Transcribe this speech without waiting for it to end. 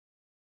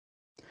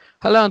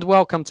Hello and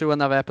welcome to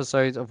another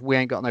episode of We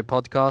Ain't Got No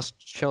Podcast,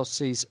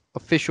 Chelsea's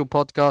official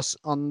podcast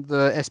on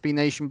the SB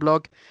Nation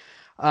blog.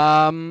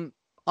 I'm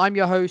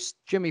your host,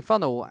 Jimmy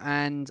Funnel,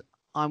 and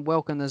I'm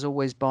welcomed as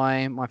always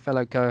by my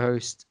fellow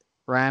co-host,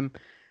 Ram.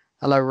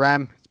 Hello,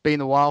 Ram. It's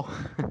been a while.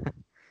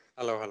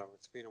 Hello.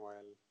 It's been a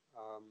while.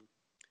 Um,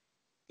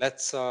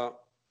 let's not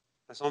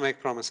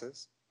make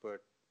promises, but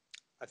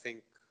I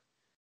think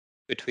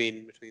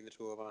between the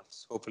two of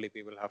us, hopefully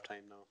we will have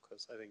time now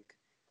because I think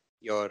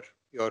your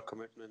your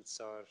commitments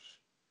are.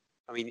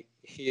 I mean,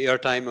 your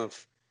time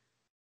of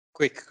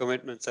quick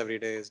commitments every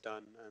day is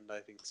done, and I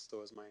think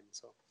so is mine.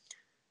 So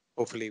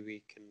hopefully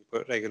we can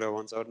put regular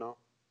ones out now.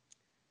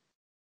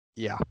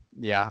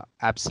 Yeah,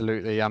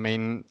 absolutely. I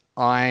mean,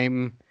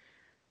 I'm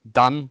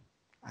done,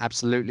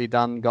 absolutely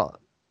done. Got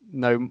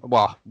no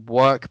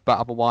work, but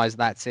otherwise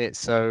that's it.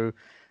 So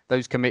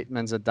those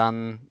commitments are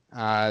done.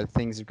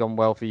 Things have gone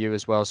well for you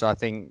as well. So I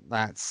think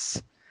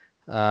that's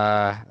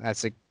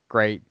a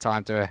great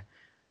time to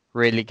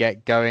really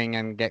get going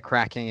and get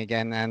cracking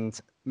again, and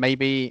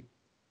maybe,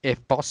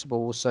 if possible,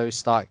 also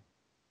start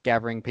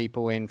gathering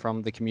people in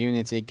from the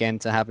community again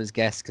to have as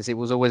guests because it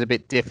was always a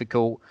bit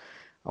difficult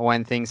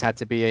when things had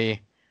to be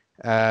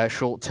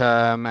short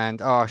term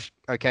and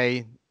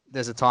okay,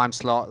 there's a time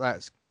slot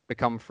that's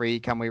become free,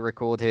 can we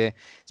record here?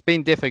 It's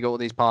been difficult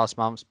these past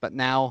months, but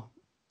now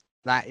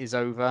that is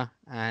over,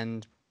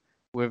 and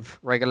with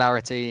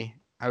regularity,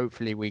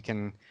 hopefully we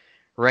can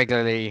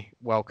regularly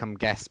welcome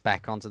guests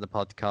back onto the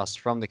podcast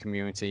from the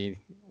community.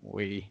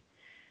 We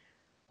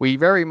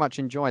very much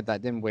enjoyed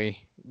that, didn't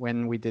we,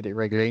 when we did it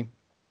regularly?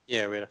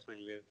 Yeah, we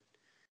definitely did.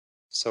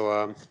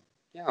 So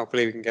yeah,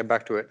 hopefully we can get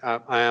back to it.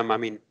 I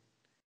mean,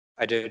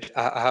 I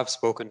have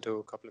spoken to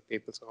a couple of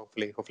people, so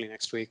hopefully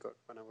next week or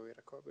whenever we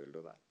record, we'll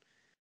do that.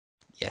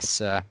 Yes,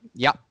 sir.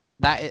 Yep,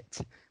 that it.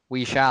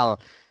 We shall.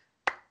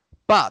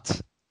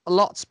 But a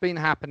lot's been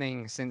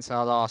happening since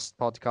our last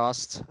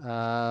podcast.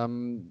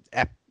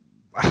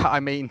 I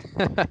mean,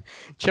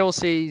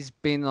 Chelsea's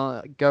been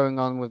going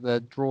on with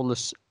a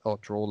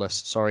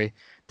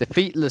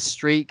defeatless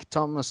streak.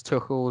 Thomas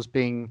Tuchel's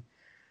been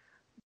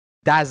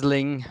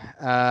dazzling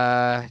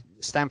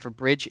Stamford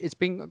Bridge. It's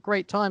been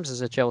great times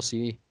as a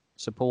Chelsea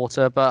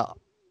supporter, but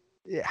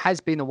it has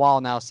been a while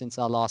now since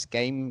our last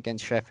game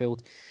against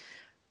Sheffield.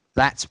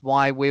 That's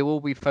why we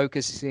will be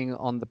focusing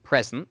on the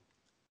present.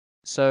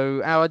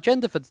 So our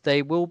agenda for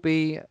today will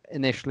be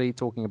initially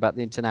talking about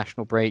the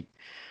international break.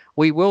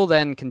 We will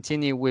then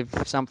continue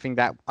with something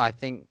that I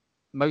think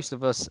most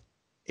of us,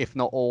 if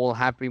not all,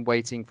 have been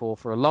waiting for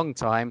a long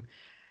time.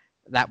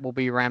 That will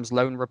be Ram's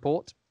loan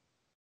report.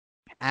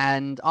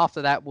 And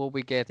after that, we'll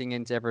be getting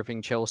into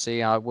everything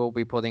Chelsea. I will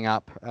be putting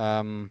up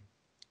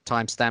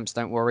timestamps,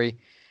 don't worry.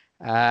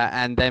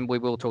 And then we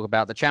will talk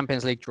about the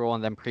Champions League draw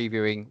and then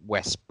previewing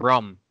West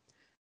Brom.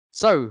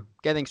 So,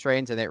 getting straight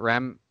into it,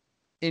 Ram.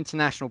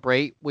 International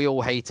break, we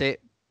all hate it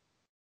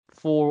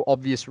for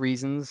obvious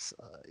reasons.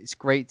 It's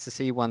great to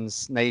see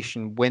one's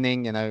nation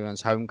winning,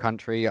 one's home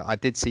country. I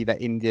did see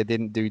that India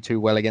didn't do too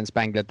well against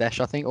Bangladesh,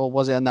 I think, or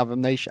was it another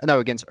nation? No,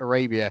 against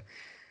Arabia.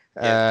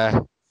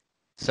 Yeah.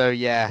 So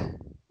yeah,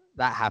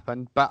 that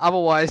happened. But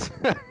otherwise,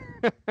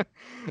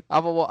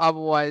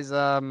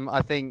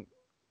 I think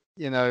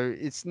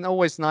it's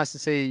always nice to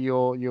see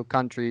your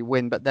country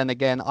win. But then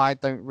again, I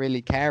don't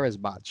really care as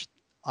much.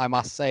 I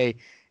must say,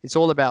 it's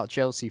all about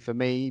Chelsea for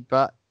me.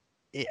 But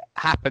it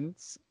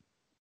happens.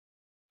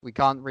 We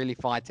can't really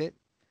fight it.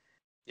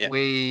 Yeah.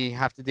 We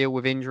have to deal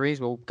with injuries.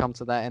 We'll come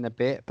to that in a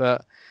bit.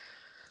 But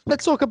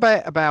let's talk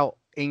about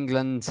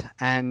England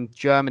and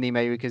Germany,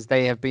 maybe, because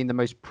they have been the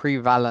most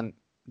prevalent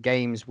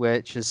games,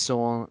 which has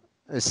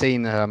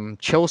seen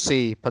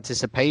Chelsea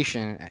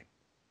participation,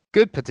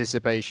 good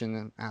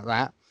participation at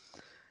that.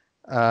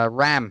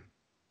 Ram,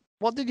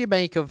 what did you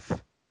make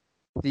of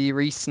the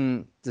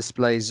recent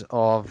displays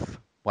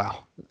of,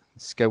 well,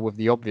 let's go with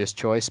the obvious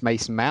choice,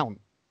 Mason Mount?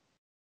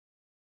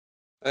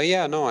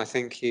 Yeah. No, I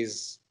think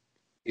he's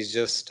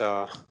just.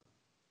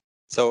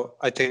 So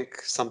I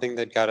think something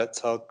that Gareth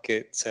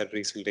Southgate said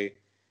recently.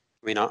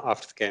 I mean,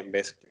 after the game,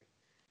 basically,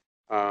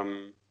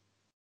 um,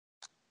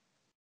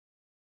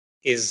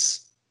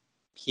 is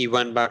he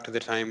went back to the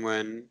time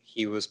when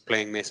he was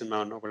playing Mason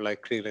Mount over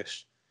like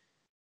Grealish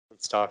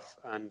and stuff,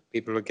 and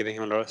people were giving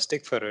him a lot of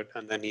stick for it.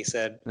 And then he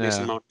said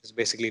Mason Yeah. Mount is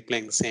basically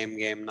playing the same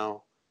game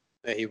now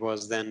that he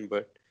was then,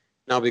 but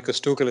now because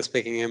Tuchel is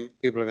picking him,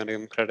 people are going to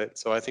give him credit.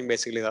 So I think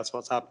basically that's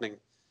what's happening.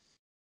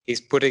 He's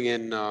putting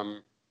in.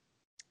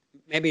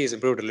 Maybe he's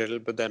improved a little,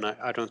 but then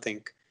I don't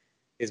think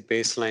his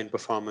baseline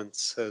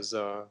performance has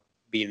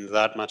been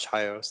that much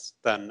higher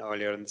than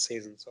earlier in the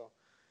season. So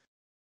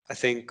I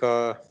think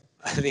I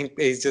think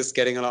he's just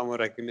getting a lot more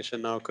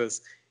recognition now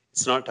because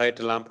it's not tied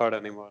to Lampard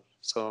anymore.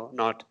 So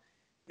not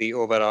the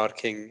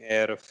overarching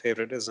air of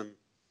favoritism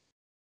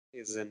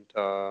isn't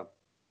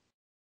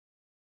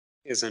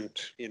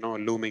isn't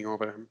looming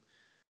over him.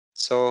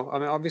 So I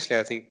mean, obviously,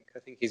 I think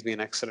he's been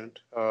excellent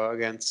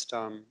against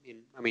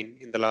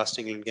in the last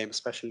England game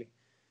especially.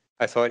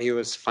 I thought he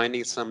was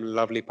finding some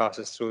lovely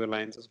passes through the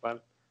lines as well,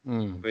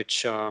 Mm.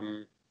 which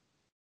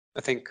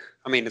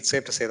I mean, it's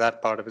safe to say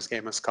that part of his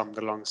game has come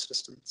the longest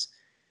distance.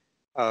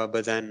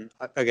 But then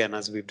again,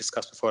 as we've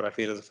discussed before, I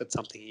feel as if it's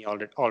something he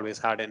always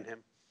had in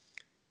him.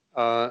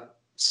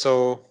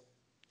 So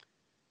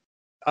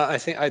I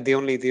think the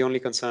only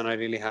concern I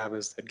really have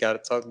is that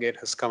Gareth Southgate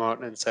has come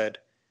out and said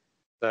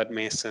that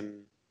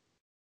Mason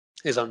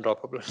is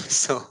undroppable.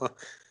 So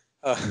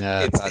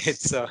Yeah, that's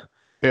it's a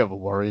bit of a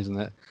worry, isn't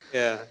it?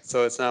 yeah.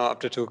 So it's now up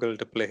to Tuchel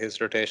to play his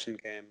rotation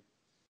game,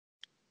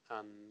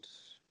 and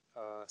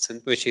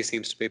which he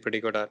seems to be pretty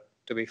good at,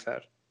 to be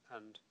fair.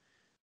 And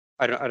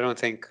I don't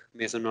think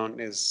Mason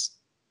Mount is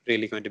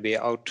really going to be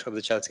out of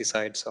the Chelsea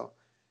side. So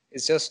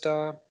it's just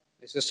a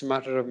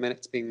matter of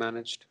minutes being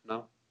managed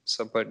now.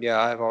 So, but yeah,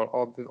 I've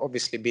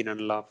obviously been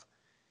in love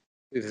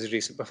with his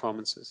recent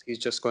performances. He's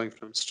just going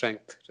from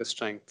strength to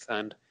strength,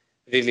 and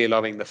really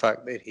loving the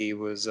fact that he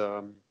was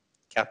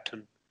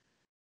captain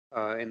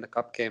in the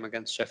cup game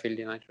against Sheffield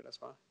United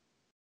as well.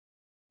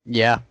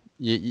 Yeah,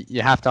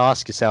 you have to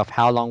ask yourself,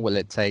 how long will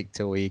it take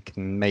till he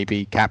can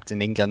maybe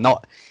captain England?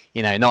 Not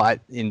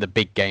in the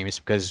big games,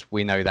 because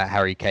we know that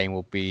Harry Kane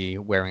will be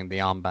wearing the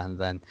armband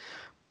then.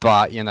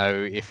 But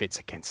if it's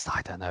against,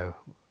 I don't know,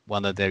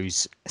 one of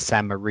those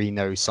San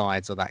Marino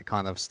sides or that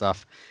kind of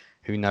stuff,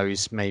 who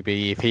knows?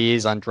 Maybe if he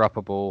is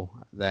undroppable,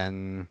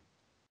 then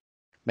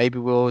maybe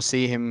we'll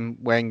see him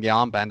wearing the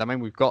armband. I mean,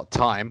 we've got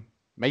time.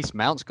 Mason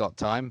Mount's got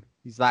time.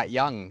 He's that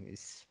young.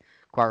 It's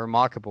quite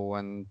remarkable,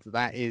 and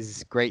that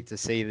is great to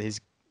see.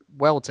 His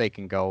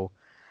well-taken goal.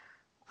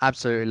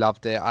 Absolutely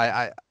loved it.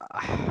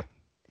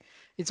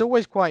 It's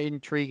always quite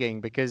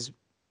intriguing because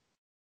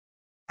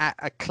at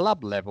a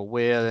club level,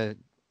 we're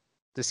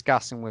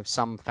discussing with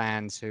some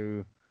fans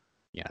who,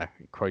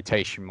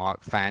 quotation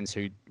mark fans,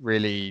 who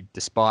really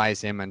despise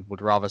him and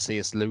would rather see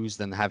us lose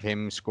than have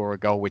him score a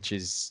goal, which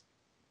is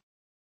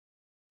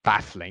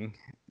baffling.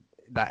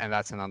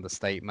 That's an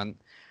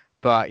understatement.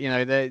 But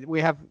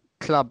we have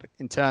club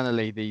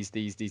internally these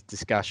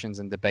discussions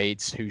and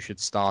debates who should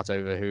start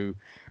over who,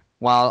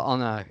 while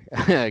on a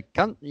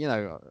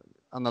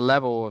on the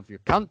level of your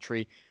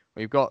country,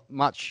 we've got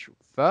much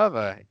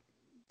further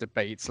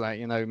debates like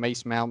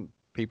Mason Mount.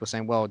 People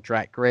saying, well,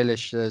 Jack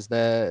Grealish is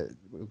there.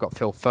 We've got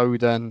Phil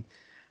Foden,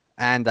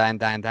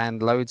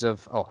 and loads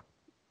of. Oh,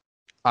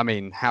 I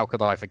mean, how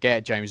could I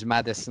forget James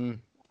Maddison?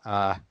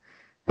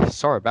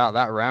 Sorry about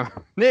that, Ram.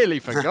 Nearly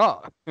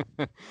forgot.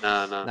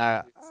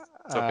 No.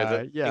 It's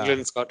okay. Yeah.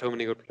 England's got too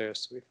many good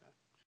players, to be fair.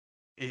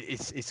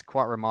 It's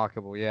quite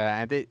remarkable,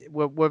 yeah, and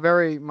we're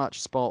very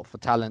much spot for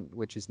talent,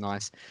 which is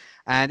nice,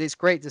 and it's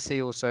great to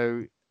see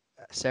also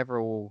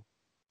several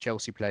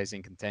Chelsea players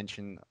in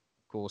contention.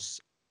 Of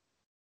course,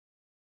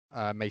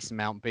 Mason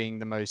Mount being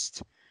the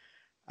most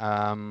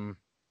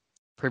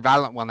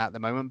prevalent one at the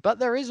moment, but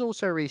there is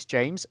also Reece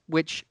James,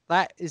 which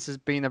has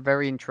been a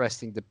very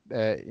interesting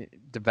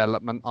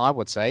development, I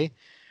would say.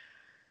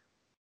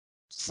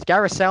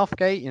 Gareth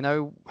Southgate,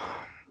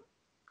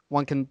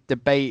 one can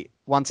debate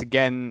once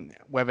again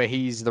whether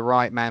he's the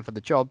right man for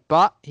the job,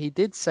 but he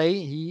did say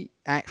he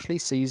actually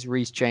sees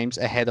Reece James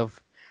ahead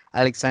of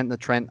Alexander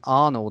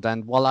Trent-Arnold.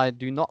 And while I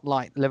do not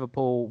like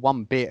Liverpool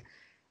one bit,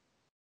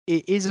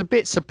 it is a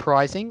bit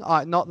surprising.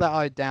 Not that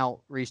I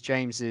doubt Reece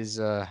James's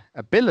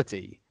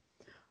ability,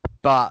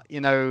 but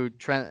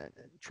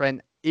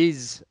Trent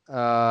is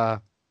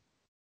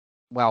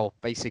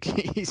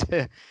basically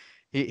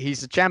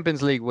he's a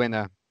Champions League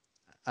winner,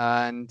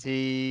 and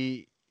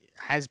he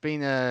has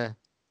been a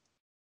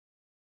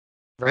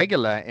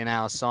regular in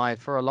our side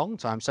for a long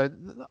time. So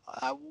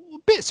a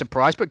bit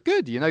surprised, but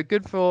good.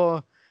 Good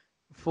for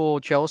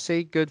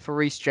Chelsea. Good for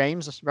Reece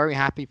James. Very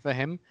happy for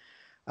him.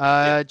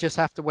 Just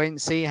have to wait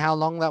and see how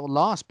long that will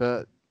last.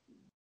 But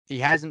he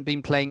hasn't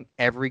been playing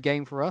every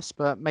game for us.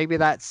 But maybe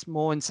that's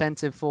more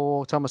incentive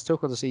for Thomas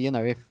Tuchel to see.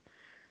 If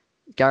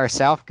Gareth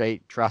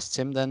Southgate trusts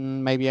him,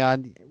 then maybe I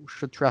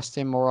should trust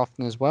him more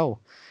often as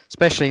well.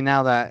 Especially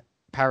now that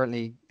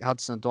apparently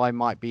Hudson-Odoi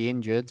might be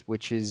injured,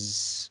 which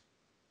is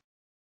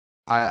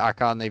I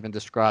can't even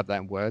describe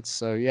that in words.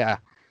 So yeah.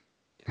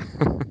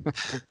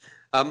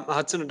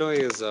 Hudson-Odoi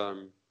is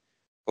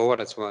for what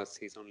it's worth,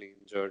 he's only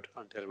injured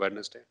until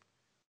Wednesday,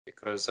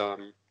 because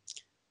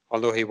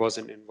although he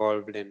wasn't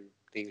involved in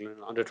the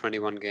England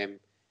under-21 game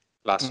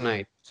last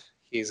night,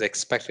 he's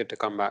expected to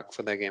come back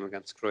for their game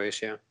against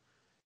Croatia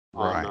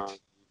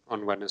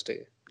on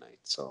Wednesday night.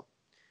 So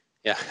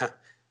yeah,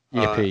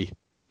 yippee.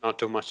 Not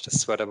too much to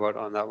sweat about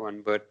on that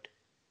one, but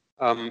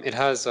it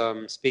has.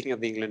 Speaking of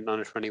the England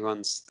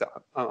under-21s,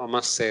 I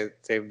must say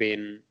they've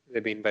been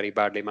very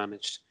badly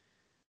managed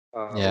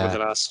over the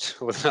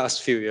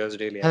last few years.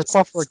 Really, has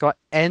Crawford got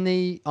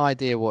any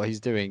idea what he's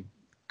doing?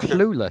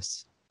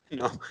 Clueless.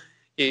 No,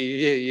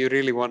 you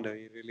really wonder.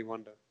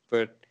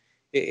 But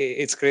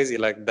it's crazy.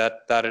 Like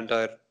that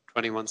entire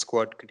 21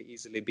 squad could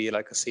easily be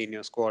like a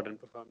senior squad and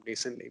perform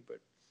decently, but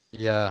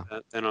yeah,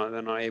 they're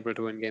not able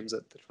to win games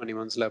at the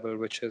 21s level,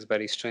 which is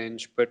very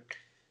strange. But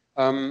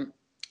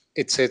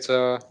it's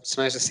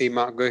nice to see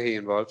Mark Guehi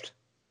involved,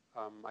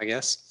 I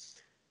guess.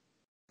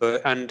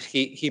 And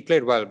he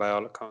played well by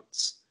all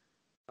accounts.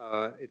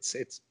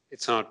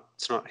 It's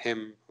not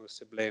him who's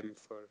to blame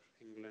for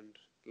England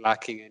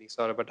lacking any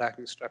sort of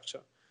attacking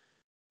structure.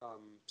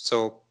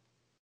 So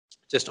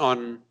just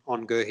on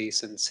Guehi,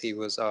 since he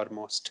was our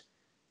most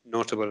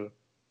notable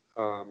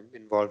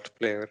involved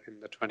player in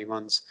the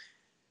 21s,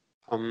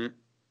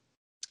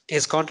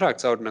 his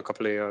contract's out in a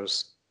couple of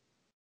years.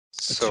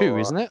 So, 2,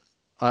 isn't it?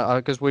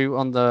 Because we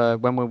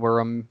when we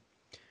were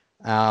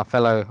our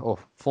fellow or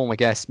former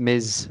guest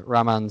Ms.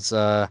 Rahman's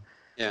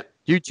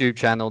YouTube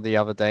channel the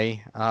other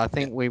day, I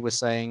think we were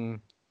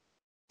saying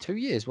 2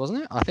 years,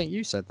 wasn't it? I think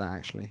you said that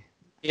actually.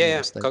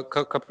 Yeah,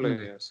 couple of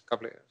years.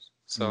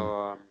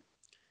 So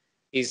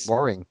he's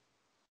worrying.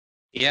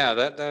 Yeah,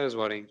 that is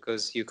worrying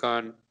because you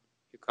can't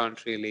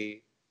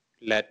really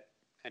let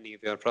any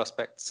of your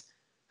prospects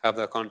have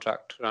their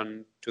contract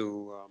run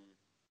to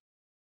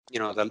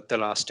the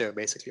last year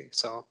basically.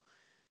 So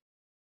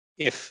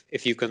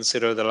if you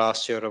consider the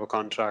last year of a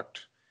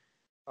contract,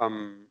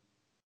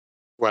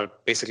 well,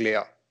 basically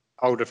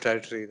out of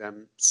territory,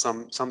 then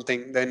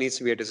something there needs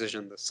to be a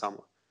decision this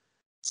summer.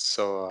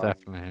 So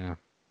definitely, yeah.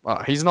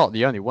 Well, he's not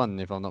the only one,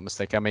 if I'm not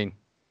mistaken. I mean,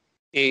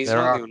 there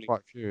are quite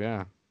a few,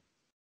 yeah.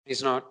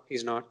 He's not,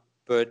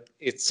 but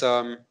it's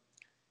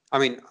I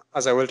mean,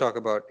 as I will talk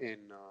about in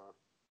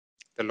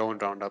the loan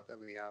roundup that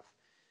we have,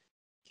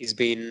 he's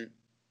been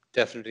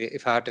definitely,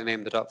 if I had to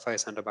name the top 5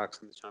 centre backs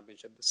in the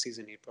championship this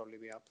season, he'd probably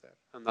be up there.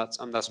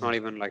 And that's not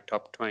even like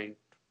top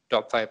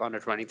 5 under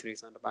 23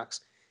 centre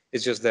backs.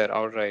 It's just there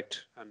outright,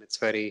 and it's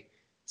very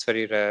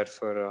rare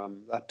for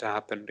that to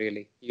happen.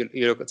 Really,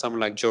 you look at someone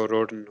like Joe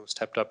Rodon, who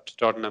stepped up to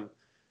Tottenham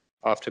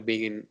after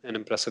being an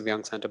impressive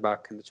young centre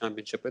back in the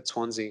championship at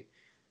Swansea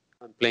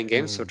and playing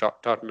games for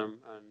Tottenham,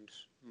 and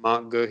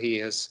Mark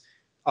Guehi has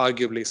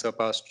arguably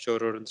surpassed Joe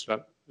Rodon's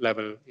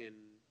level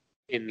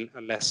in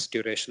a less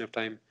duration of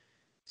time.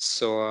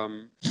 So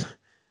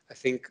I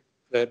think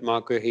that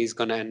Mark Guehi is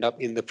going to end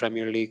up in the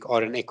Premier League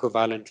or an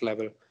equivalent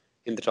level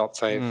in the top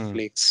 5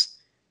 leagues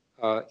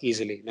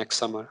easily next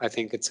summer. I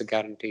think it's a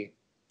guarantee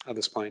at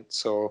this point.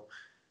 So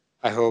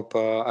I hope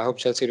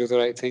Chelsea do the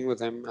right thing with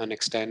him and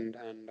extend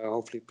and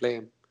hopefully play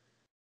him.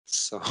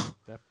 So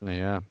definitely,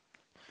 yeah.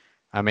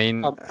 I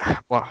mean,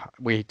 well,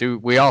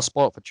 we are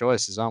sport for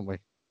choices, aren't we?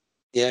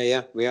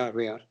 Yeah, we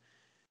are.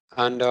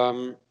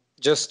 And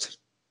just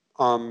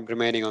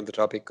remaining on the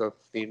topic of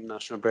the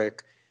international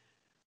break,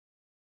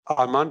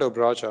 Armando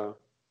Broja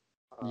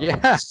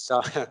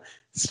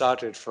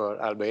started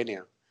for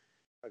Albania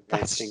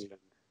against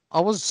England.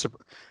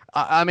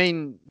 I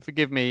mean,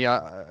 forgive me,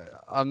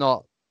 I'm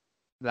not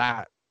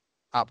that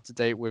up to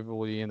date with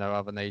all the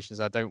other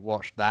nations. I don't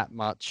watch that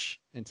much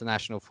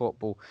international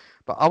football,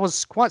 but I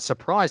was quite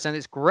surprised, and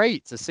it's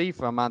great to see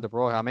for Armando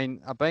Broja. I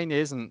mean, Albania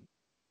isn't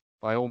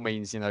by all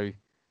means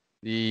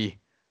the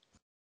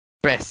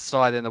best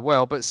side in the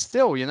world, but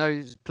still,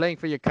 playing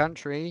for your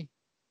country,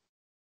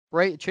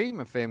 great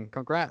achievement for him.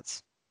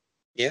 Congrats.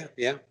 Yeah,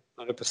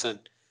 100%.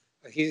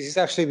 He's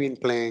actually been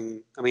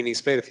playing. I mean,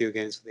 he's played a few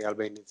games for the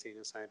Albanian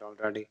senior side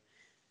already,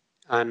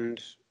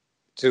 and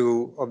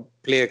to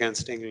play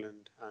against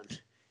England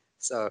and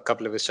a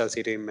couple of his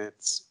Chelsea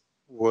teammates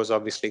was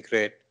obviously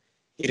great.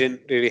 He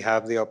didn't really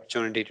have the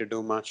opportunity to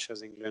do much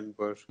as England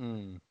were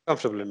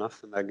comfortable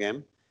enough in that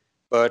game,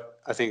 but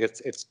I think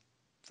it's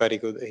very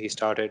good that he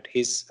started.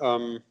 He's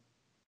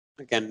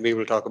again, we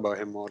will talk about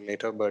him more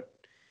later, but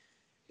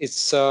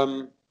it's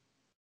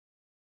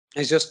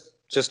he's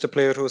just a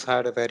player who's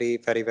had a very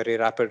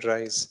rapid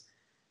rise.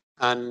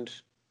 And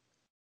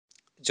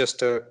just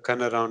to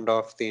kind of round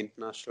off the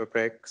international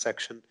break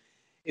section,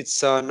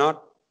 it's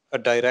not a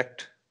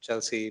direct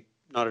Chelsea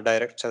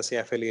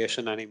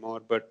affiliation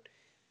anymore, but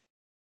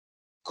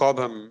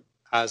Cobham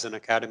as an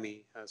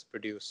academy has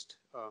produced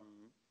a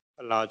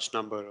large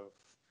number of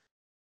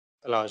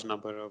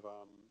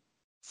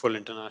full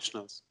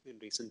internationals in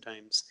recent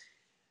times,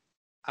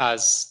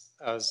 as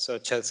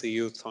Chelsea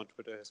Youth on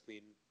Twitter has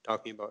been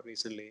talking about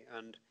recently,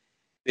 and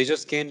they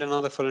just gained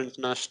another full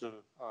international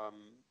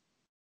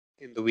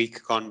in the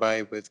week gone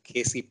by with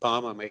Casey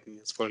Palmer making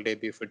his full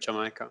debut for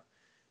Jamaica,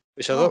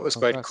 which I thought was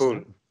quite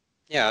cool.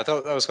 Yeah, I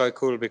thought that was quite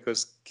cool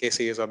because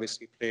Casey has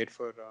obviously played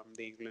for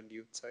the England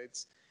youth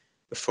sides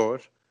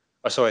before,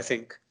 or so I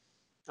think.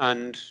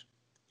 And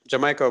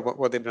Jamaica,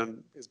 what they've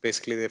done is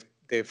basically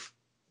they've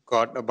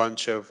got a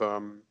bunch of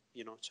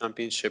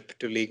Championship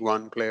to League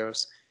One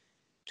players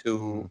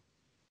to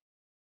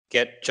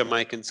get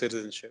Jamaican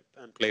citizenship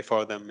and play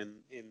for them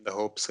in the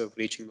hopes of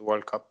reaching the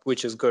World Cup,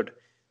 which is good,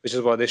 which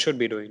is what they should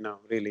be doing now,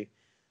 really.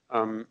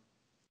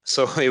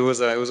 So it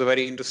was a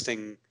very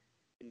interesting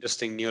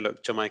new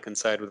look Jamaican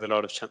side with a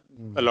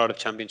lot of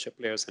championship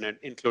players in it,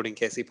 including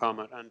Casey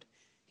Palmer, and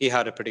he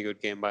had a pretty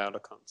good game by all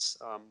accounts.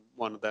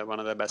 One of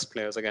their best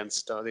players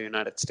against the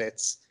United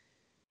States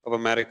of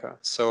America.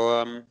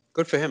 So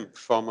good for him,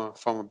 former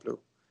Blue.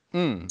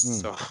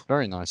 So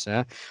very nice,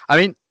 yeah. I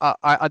mean,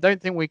 I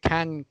don't think we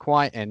can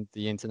quite end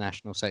the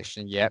international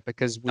section yet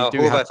because we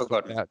do have to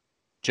talk about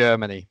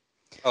Germany.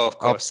 Oh, of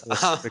course.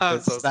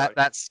 Because so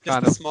that's just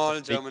kind a of small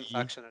German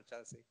faction at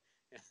Chelsea.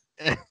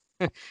 Yeah.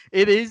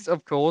 It is,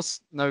 of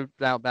course, no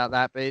doubt about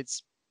that, but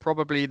it's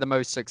probably the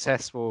most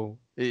successful.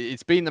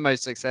 It's been the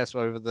most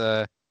successful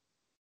over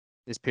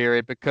this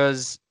period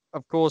because,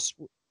 of course,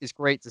 it's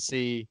great to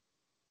see.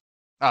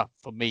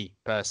 For me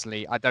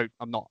personally,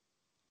 I'm not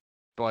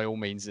by all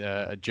means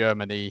a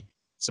Germany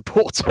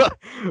supporter,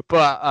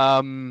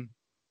 but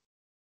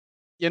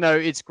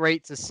it's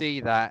great to see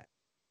that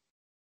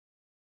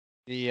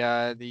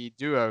the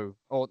duo,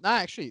 or no,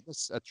 actually,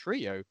 it's a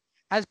trio,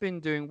 has been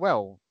doing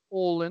well.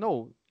 All in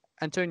all,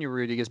 Antonio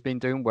Rudiger's been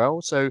doing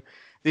well. So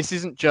this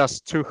isn't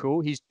just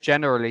Tuchel; he's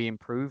generally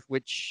improved,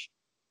 which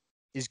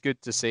is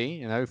good to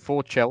see.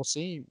 For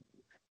Chelsea,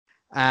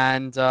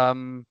 and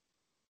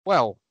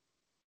well,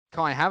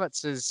 Kai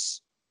Havertz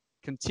has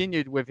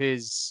continued with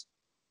his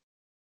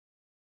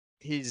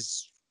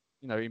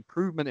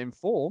improvement in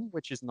form,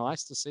 which is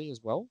nice to see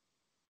as well.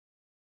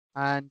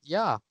 And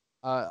yeah,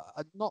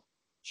 I'm not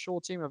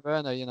sure Timo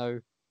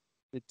Werner,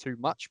 did too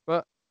much,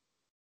 but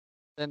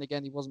then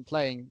again, he wasn't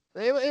playing.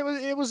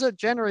 It was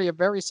generally a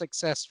very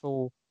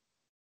successful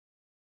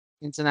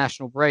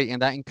international break,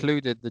 and that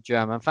included the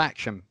German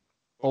faction.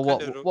 Or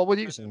what would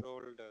you say? What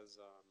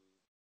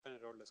kind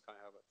of role does Kai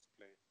Havertz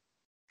play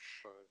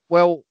for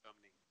Well,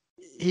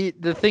 Germany?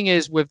 the thing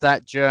is with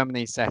that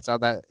Germany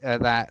setup,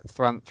 that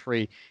front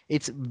three,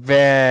 it's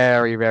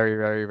very, very,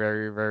 very,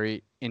 very,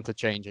 very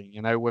interchanging.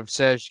 With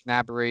Serge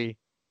Gnabry,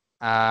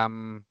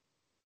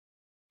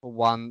 for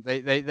one,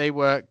 they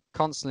were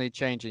constantly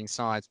changing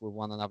sides with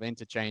one another,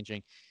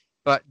 interchanging.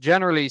 But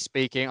generally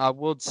speaking, I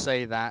would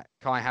say that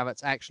Kai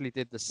Havertz actually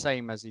did the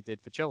same as he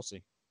did for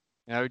Chelsea.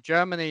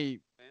 Germany,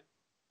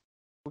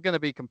 we're going to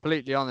be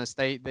completely honest,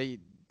 they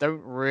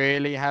don't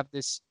really have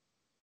this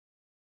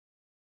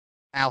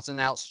out and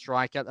out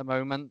strike at the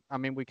moment. I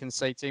mean, we can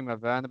say Timo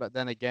Werner, but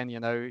then again,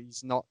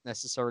 he's not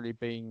necessarily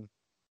being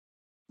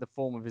the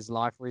form of his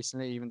life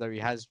recently, even though he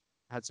has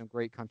had some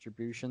great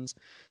contributions.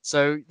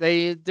 So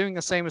they're doing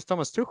the same as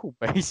Thomas Tuchel,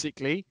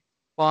 basically,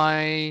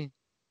 by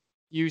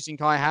using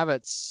Kai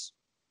Havertz,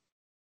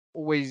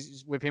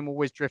 always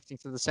drifting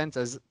to the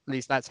centres. At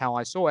least that's how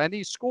I saw it. And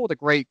he scored a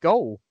great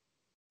goal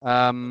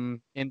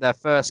in their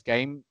first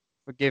game.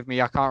 Forgive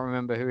me, I can't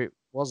remember who it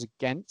was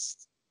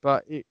against,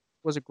 but it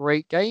was a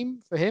great game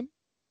for him.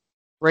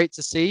 Great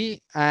to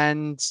see.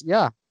 And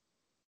yeah,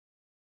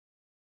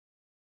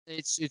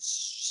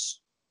 it's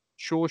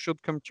sure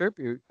should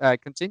continue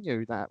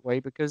that way,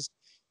 because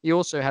he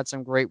also had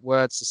some great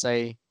words to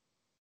say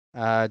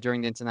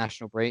during the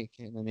international break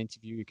in an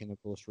interview. You can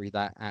of course read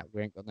that at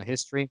We Ain't Got No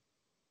History.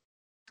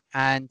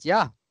 And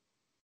yeah,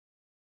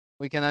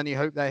 we can only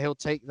hope that he'll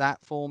take that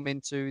form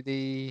into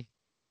the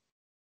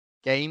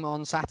game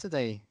on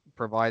Saturday,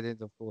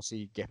 provided of course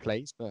he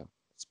plays, but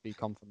let's be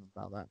confident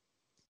about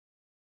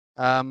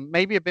that.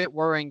 Maybe a bit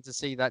worrying to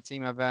see that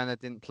Timo Werner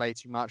didn't play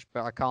too much,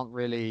 but I can't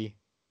really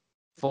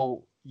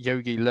fault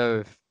Yogi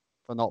Löw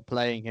for not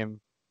playing him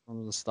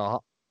from the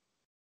start,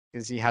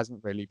 because he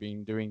hasn't really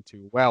been doing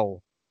too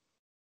well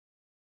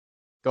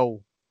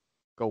goal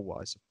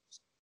wise.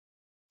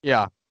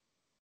 Yeah,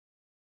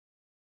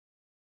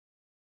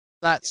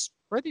 that's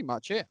pretty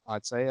much it,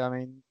 I'd say. I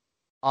mean,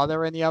 are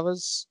there any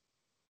others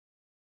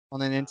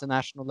on an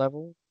international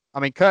level? I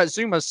mean, Kurt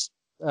Zuma's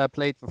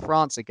played for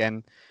France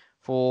again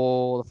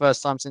for the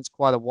first time since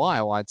quite a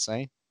while, I'd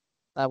say.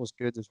 That was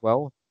good as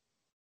well.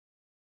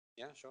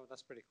 Yeah, sure,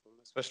 that's pretty cool,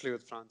 especially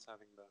with France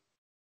having the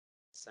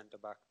centre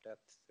back depth.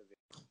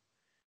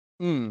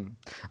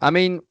 I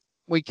mean,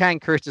 we can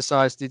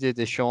criticize Didier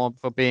Deschamps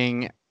for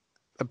being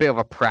a bit of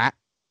a prat,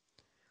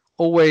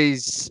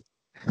 always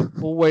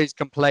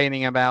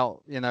complaining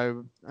about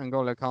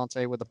N'Golo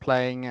Kante with the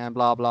playing and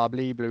blah blah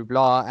blah blah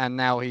blah, and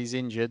now he's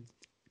injured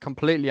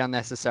completely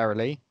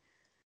unnecessarily.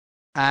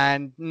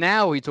 And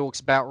now he talks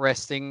about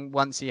resting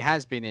once he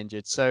has been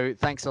injured. So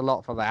thanks a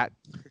lot for that.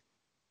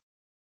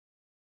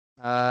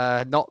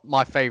 Not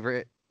my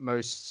favorite,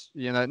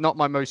 not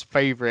my most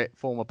favorite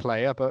former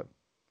player, but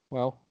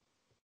well,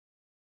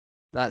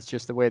 that's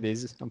just the way it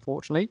is,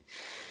 unfortunately.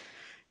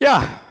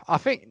 Yeah, I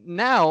think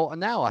now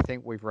I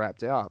think we've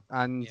wrapped it up,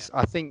 and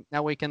I think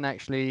now we can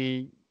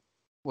actually.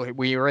 Well,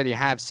 we already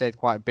have said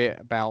quite a bit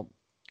about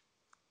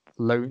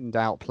loaned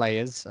out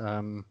players.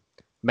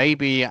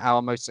 Maybe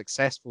our most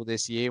successful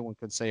this year, one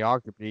could say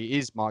arguably,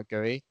 is Marc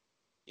Guéhi.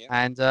 Yeah.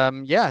 And I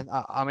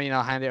mean,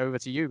 I'll hand it over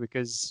to you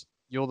because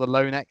you're the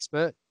loan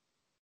expert.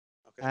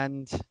 Okay.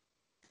 And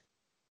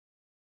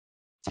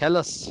tell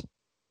us.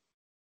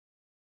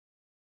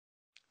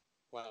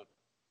 Well,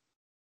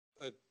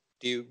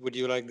 would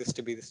you like this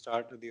to be the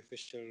start of the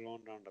official loan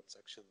roundup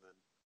section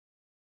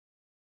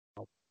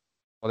then?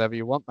 Whatever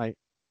you want, mate.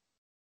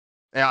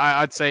 Yeah,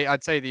 I'd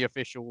say the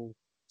official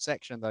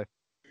section though.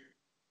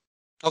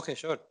 Okay,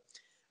 sure.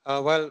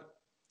 Well,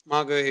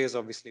 Marc Guéhi has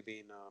obviously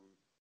been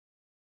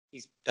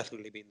he's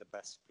definitely been the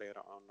best player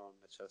on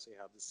that Chelsea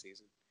had this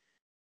season.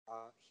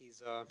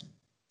 He's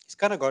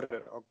kind of got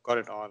it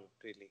all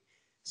really.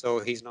 So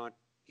he's not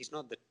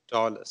the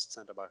tallest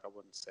centre back, I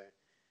wouldn't say,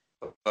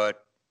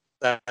 but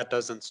that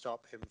doesn't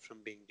stop him from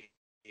being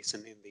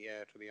decent in the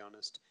air. To be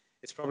honest,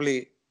 it's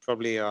probably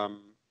probably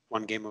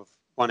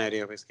one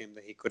area of his game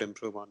that he could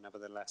improve on,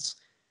 nevertheless.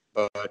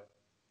 But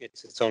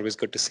it's always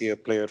good to see a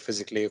player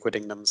physically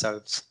acquitting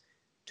themselves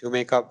to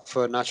make up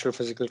for natural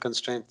physical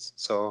constraints.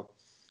 So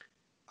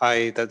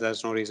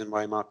there's no reason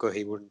why Marco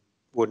he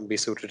wouldn't be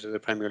suited to the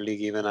Premier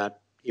League even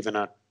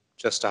at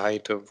just a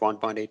height of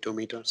 1.82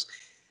 meters,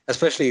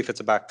 especially if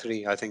it's a back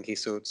three. I think he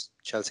suits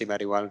Chelsea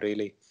very well,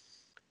 really,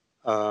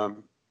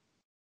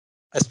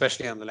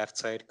 especially on the left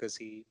side because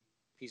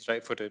he's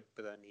right-footed,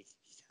 but then he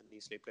can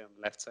easily play on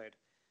the left side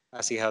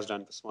as he has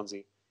done for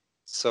Swansea.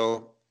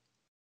 So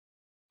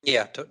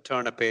yeah,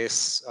 turn a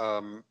pace,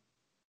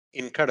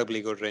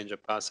 incredibly good range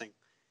of passing.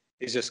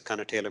 He's just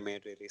kind of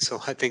tailor-made, really. So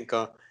I think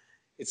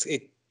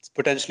it's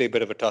potentially a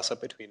bit of a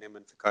toss-up between him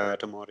and Fikayo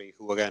Tomori,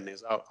 who again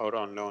is out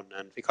on loan,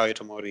 and Fikayo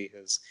Tomori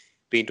has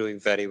been doing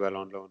very well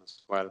on loan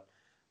as well.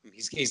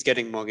 He's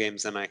getting more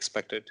games than I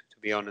expected, to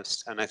be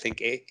honest, and I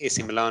think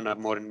AC Milan are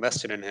more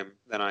invested in him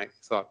than I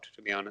thought,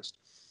 to be honest.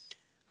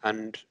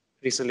 And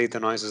recently, the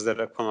noises that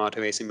have come out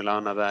of AC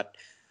Milan are that,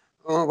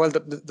 oh well,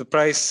 the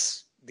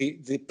price,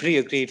 the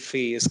pre-agreed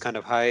fee is kind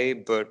of high,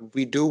 but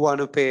we do want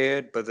to pay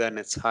it, but then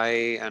it's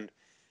high, and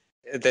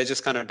they're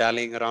just kind of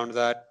dallying around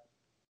that.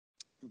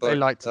 But they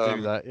like to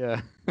do that,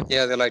 yeah.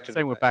 Yeah, they like to.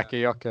 Same with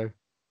Bakayoko.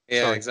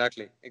 Yeah, Sorry.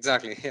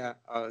 exactly. Yeah,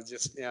 I was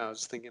just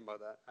thinking about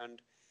that,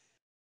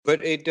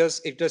 but it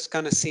does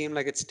kind of seem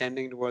like it's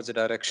tending towards a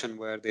direction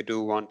where they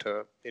do want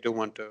to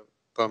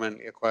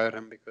permanently acquire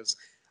him, because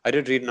I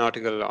did read an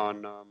article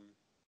on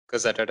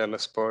Gazzetta dello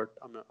Sport.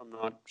 I'm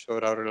not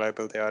sure how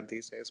reliable they are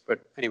these days, but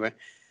anyway,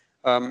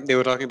 they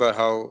were talking about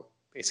how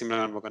AC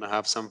Milan were going to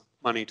have some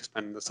money to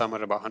spend in the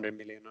summer, about 100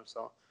 million or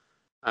so,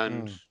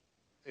 and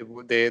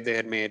they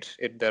had made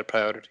it their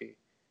priority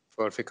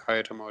for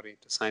Fikayo Tomori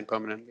to sign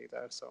permanently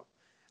there. So,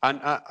 and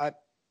I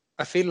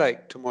feel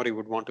like Tomori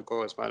would want to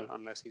go as well,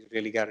 unless he's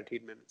really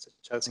guaranteed minutes at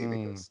Chelsea,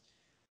 because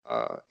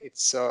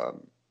it's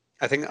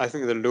I think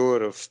the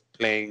lure of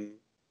playing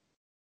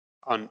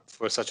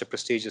for such a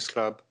prestigious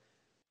club,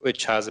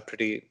 which has a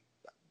pretty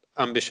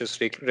ambitious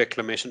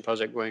reclamation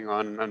project going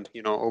on, and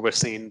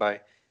overseen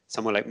by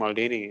someone like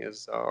Maldini,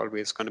 is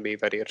always going to be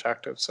very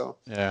attractive. So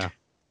yeah.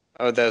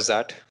 There's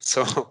that.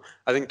 So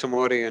I think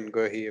Tomori and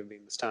Guehi have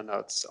been the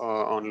standouts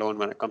on loan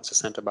when it comes to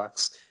centre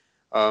backs.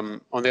 On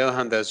the other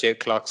hand, there's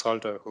Jake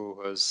Clark-Salter, who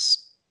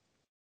was,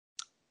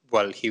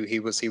 well, he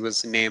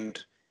was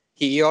named.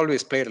 He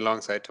always played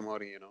alongside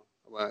Tomori,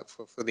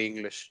 for the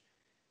English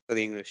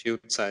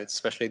youth side,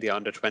 especially the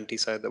under-20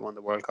 side that won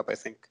the World Cup, I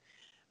think.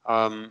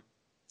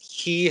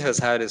 He has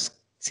had his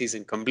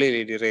season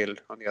completely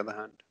derailed. On the other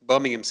hand,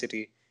 Birmingham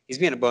City, he's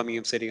been at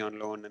Birmingham City on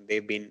loan, and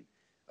they've been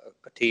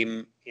a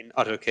team in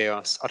utter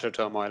chaos, utter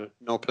turmoil,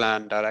 no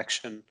plan,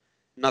 direction,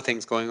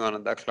 nothing's going on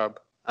at that club.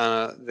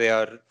 They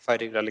are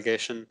fighting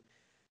relegation.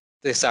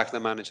 They sacked the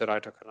manager,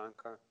 Aitor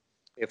Karanka.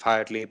 They've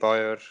hired Lee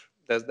Boyer.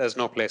 There's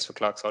no place for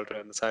Clark-Salter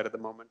in the side at the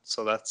moment,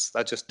 so that's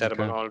just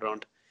terrible all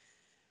around.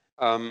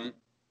 And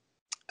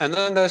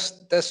then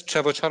there's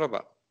Trevoh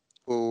Chalobah,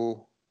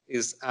 who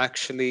is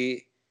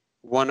actually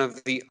one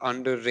of the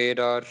under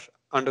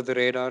the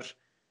radar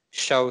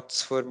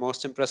shouts for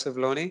most impressive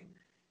loanee,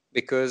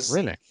 because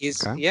Really?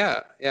 he's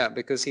Okay.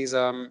 because he's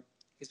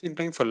been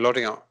playing for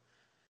Lorient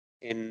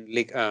in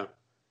Ligue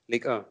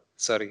 1,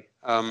 sorry,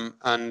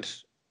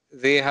 and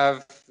they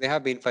have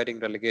been fighting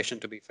relegation,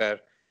 to be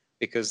fair,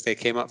 because they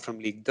came up from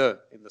Ligue 2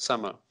 in the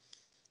summer,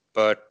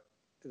 but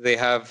they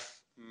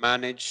have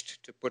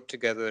managed to put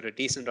together a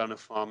decent run of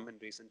form in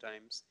recent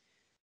times.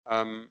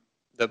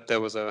 There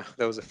was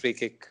a free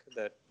kick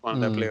that one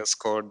of their players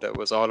scored that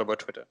was all over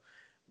Twitter,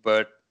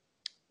 but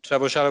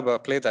Trevoh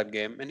Chalobah played that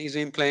game, and he's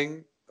been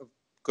playing a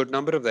good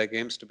number of their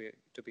games, to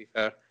be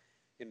fair,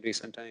 in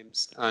recent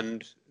times.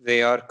 And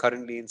they are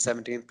currently in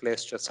 17th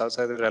place, just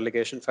outside the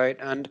relegation fight.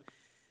 And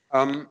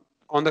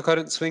on the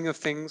current swing of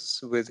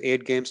things, with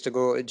 8 games to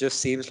go, it just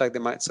seems like they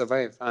might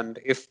survive. And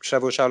if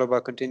Trevoh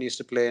Chalobah continues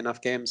to play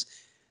enough games,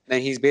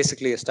 then he's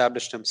basically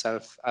established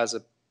himself as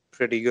a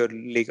pretty good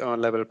League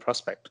One level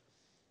prospect.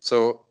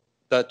 So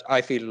that,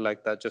 I feel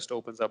like that just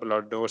opens up a lot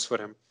of doors for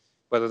him,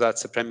 whether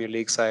that's a Premier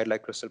League side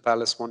like Crystal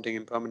Palace wanting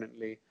him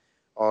permanently,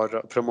 or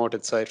a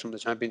promoted side from the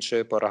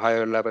Championship, or a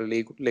higher level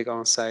League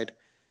One side.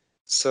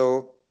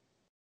 So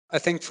I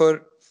think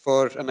for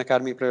an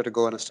academy player to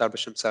go and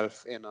establish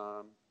himself in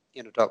a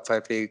top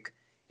 5 league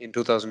in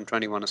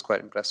 2021 is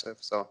quite impressive.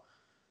 So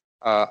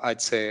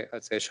I'd say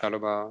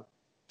Chalobah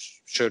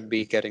should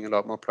be getting a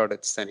lot more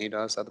products than he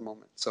does at the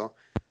moment. So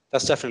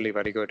that's definitely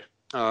very good.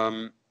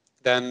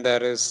 Then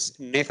there is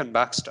Nathan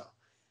Baxter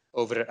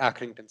over at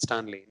Accrington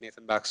Stanley.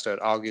 Nathan Baxter,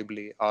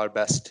 arguably our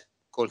best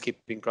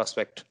goalkeeping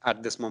prospect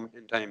at this moment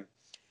in time.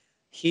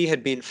 He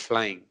had been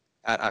flying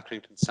at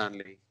Accrington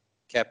Stanley,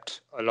 kept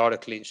a lot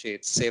of clean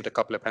sheets, saved a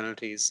couple of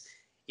penalties,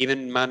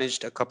 even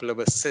managed a couple of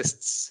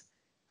assists,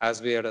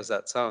 as weird as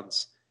that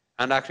sounds.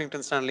 And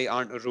Accrington Stanley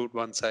aren't a Route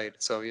 1 side,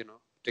 so,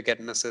 to get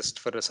an assist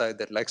for a side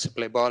that likes to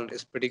play ball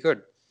is pretty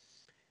good.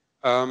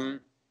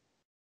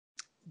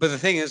 But the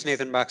thing is,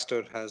 Nathan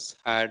Baxter has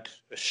had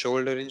a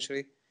shoulder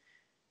injury,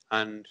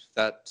 and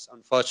that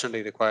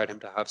unfortunately required him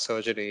to have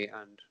surgery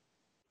and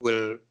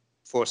will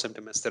force him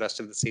to miss the rest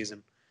of the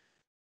season.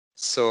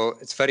 So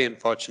it's very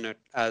unfortunate,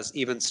 as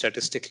even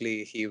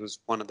statistically, he was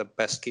one of the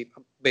best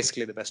keeper,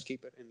 basically the best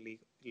keeper in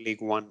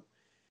League One.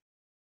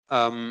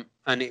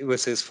 And it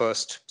was his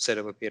first set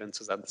of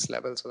appearances at this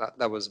level, so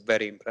that was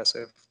very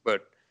impressive.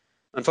 But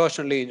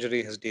unfortunately,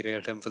 injury has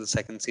derailed him for the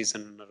second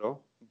season in a row.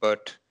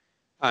 But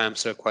I am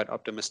still quite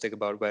optimistic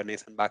about where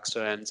Nathan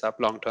Baxter ends up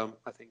long term.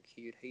 I think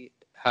he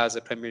has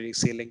a Premier League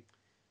ceiling,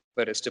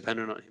 but it's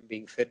dependent on him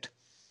being fit.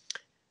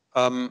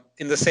 In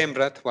the same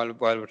breath, while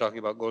we're talking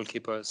about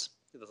goalkeepers,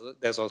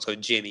 there's also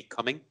Jamie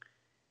Cumming,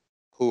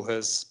 who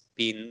has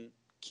been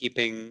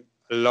keeping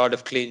a lot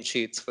of clean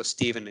sheets for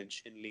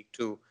Stevenage in League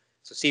Two.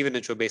 So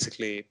Stevenage were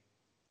basically,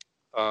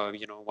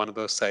 one of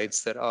those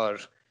sides that are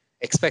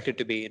expected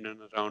to be in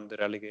and around the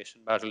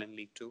relegation battle in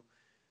League Two.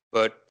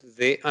 But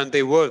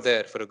they were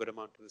there for a good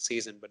amount of the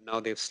season, but now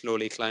they've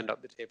slowly climbed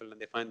up the table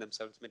and they find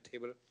themselves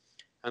mid-table,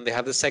 and they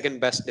have the second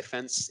best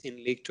defense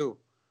in League Two,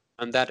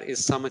 and that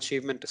is some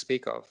achievement to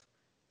speak of.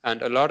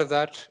 And a lot of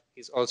that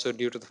is also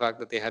due to the fact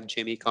that they have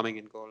Jamie Cumming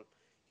in goal.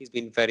 He's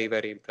been very,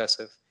 very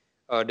impressive,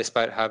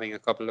 despite having a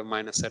couple of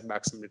minor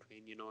setbacks in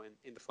between,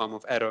 in the form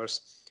of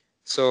errors.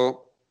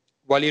 So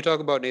while you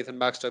talk about Nathan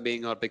Baxter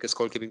being our biggest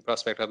goalkeeping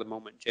prospect at the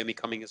moment, Jamie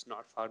Cumming is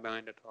not far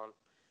behind at all.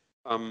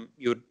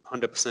 You'd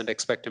 100%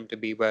 expect him to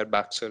be where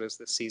Baxter is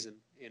this season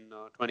in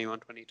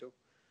 21-22,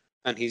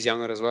 and he's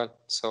younger as well.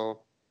 So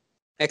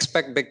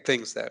expect big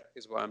things there,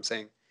 is what I'm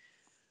saying.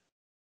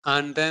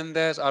 And then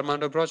there's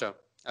Armando Broja,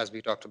 as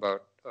we talked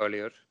about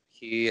earlier.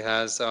 He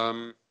has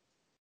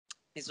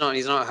he's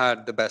not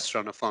had the best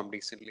run of form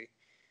recently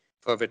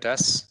for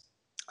Vitesse.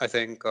 I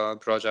think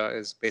Broja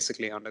is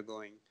basically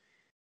undergoing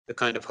the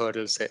kind of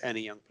hurdles that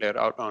any young player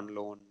out on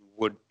loan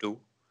would do,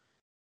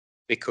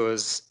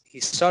 because he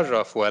started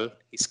off well,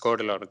 he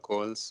scored a lot of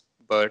goals,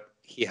 but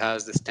he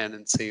has this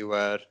tendency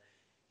where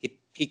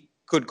he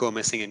could go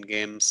missing in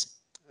games.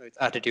 His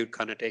attitude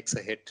kind of takes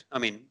a hit. I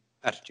mean,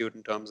 attitude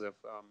in terms of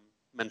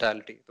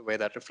mentality, the way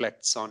that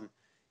reflects on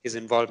his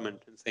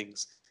involvement in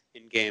things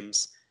in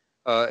games.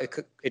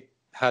 It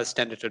has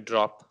tended to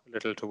drop a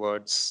little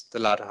towards the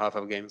latter half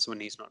of games when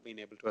he's not been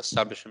able to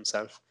establish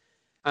himself.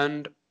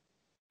 And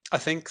I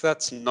think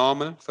that's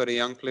normal for a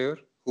young player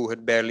who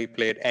had barely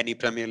played any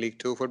Premier League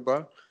 2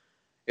 football.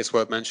 It's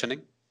worth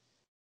mentioning.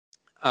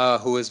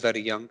 Who is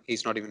very young.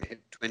 He's not even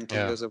hit 20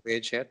 years of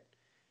age yet.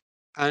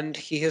 And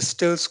he has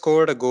still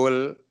scored a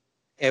goal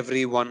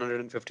every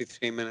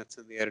 153 minutes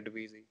in the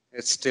Eredivisie.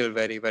 It's still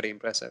very, very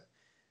impressive.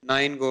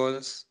 9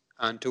 goals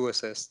and 2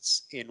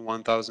 assists in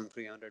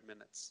 1,300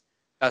 minutes.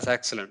 That's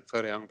excellent for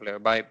a young player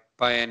by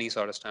any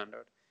sort of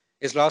standard.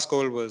 His last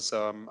goal was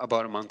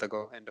about a month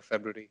ago, end of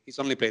February. He's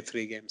only played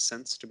 3 games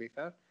since, to be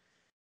fair.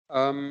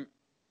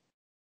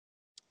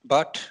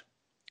 But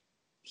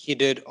he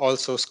did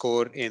also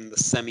score in the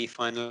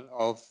semi-final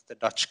of the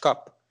Dutch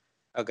Cup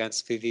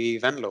against VVV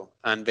Venlo,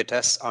 and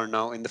Vitesse are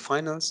now in the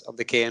finals of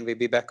the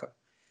KNVB Beker.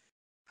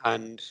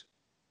 And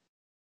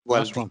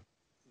well,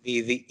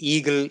 the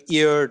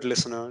eagle-eared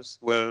listeners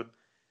will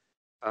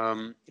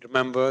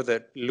remember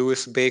that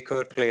Lewis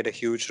Baker played a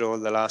huge role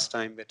the last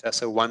time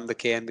Vitesse won the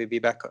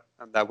KNVB Beker,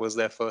 and that was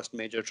their first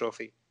major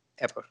trophy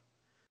ever.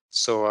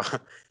 So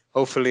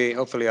hopefully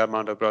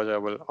Armando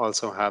Broja will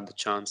also have the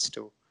chance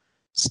to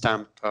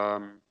stamp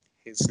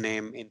his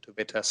name into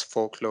Vitesse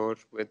folklore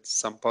with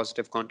some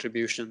positive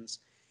contributions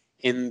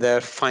in their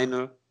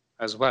final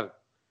as well.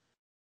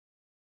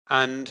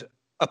 And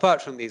apart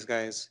from these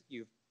guys,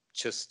 you've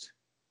just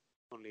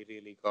only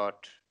really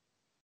got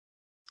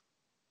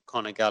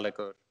Conor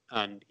Gallagher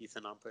and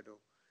Ethan Ampadu,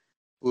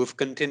 who have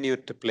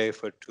continued to play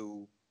for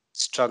 2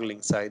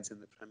 struggling sides in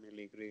the Premier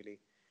League, really,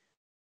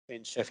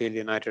 in Sheffield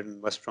United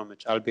and West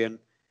Bromwich Albion.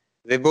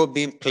 They've both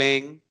been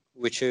playing,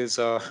 which is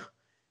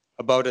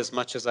about as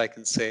much as I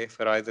can say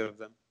for either of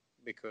them,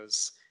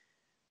 because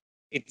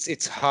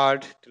it's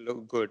hard to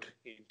look good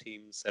in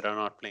teams that are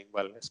not playing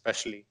well,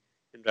 especially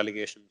in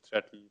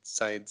relegation-threatened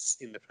sides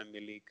in the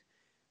Premier League.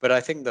 But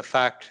I think the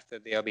fact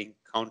that they are being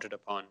counted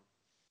upon,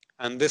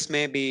 and this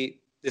may be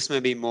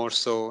more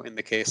so in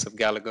the case of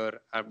Gallagher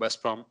at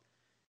West Brom,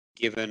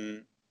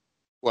 given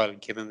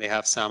they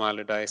have Sam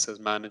Allardyce as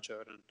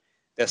manager, and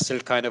they're still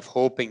kind of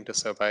hoping to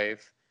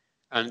survive.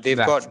 And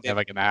That's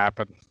never going to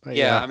happen.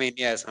 Yeah, I mean,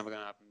 yeah, it's never going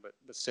to happen. But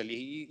still,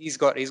 he's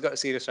got a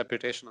serious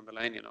reputation on the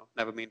line.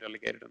 Never been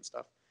relegated and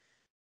stuff.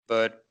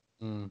 But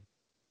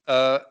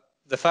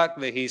the fact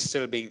that he's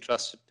still being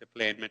trusted to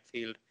play in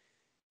midfield,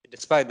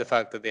 despite the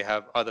fact that they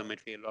have other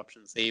midfield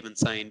options, they even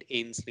signed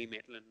Ainsley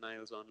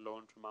Maitland-Niles on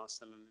loan from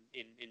Arsenal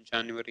in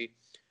January.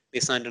 They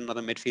signed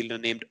another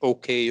midfielder named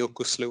OK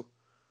Yokuslu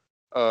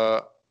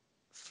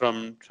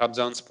from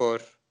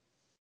Trabzonspor.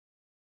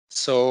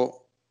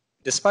 So,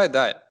 despite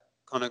that,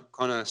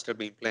 Conor has still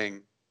been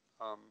playing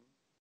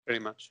pretty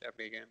much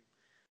every game.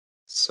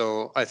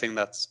 So I think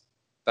that's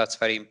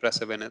very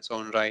impressive in its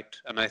own right,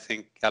 and I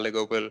think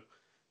Gallagher will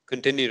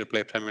continue to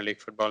play Premier League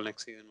football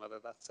next season, whether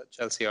that's at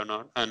Chelsea or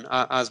not, and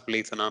as will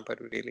Ethan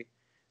Ampadu, really.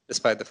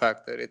 despite the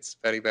fact that it's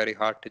very, very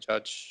hard to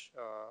judge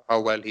how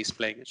well he's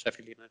playing at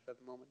Sheffield United at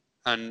the moment.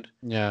 And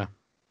Yeah.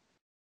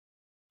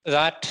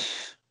 that,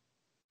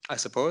 I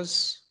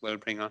suppose, will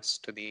bring us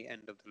to the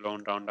end of the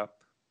loan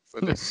roundup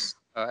for this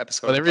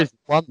episode. Well, there is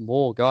one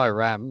more guy,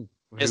 Ram,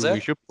 Is who there? we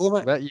should. Who am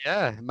I? But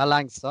yeah,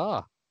 Malang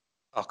Sarr.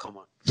 Oh, come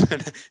on.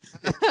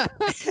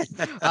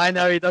 I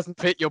know he doesn't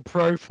fit your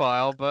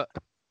profile, but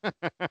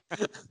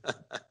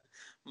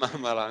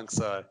Malang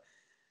Sarr.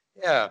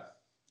 Yeah.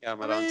 Yeah,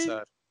 Malang mean,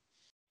 Sarr.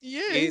 he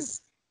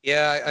is.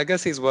 I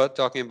guess he's worth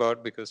talking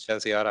about because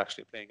Chelsea are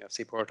actually playing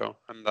FC Porto,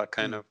 and that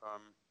kind of,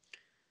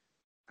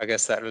 I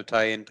guess that will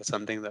tie into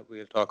something that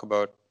we'll talk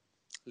about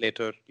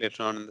later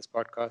on in this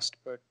podcast.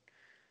 But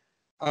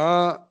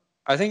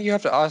I think you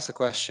have to ask the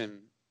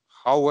question: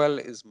 how well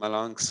is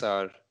Malang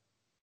Sarr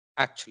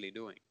actually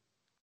doing?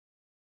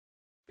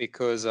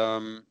 Because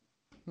Yeah,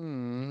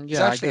 I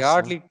guess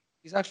so.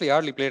 he's actually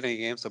hardly played any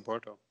games for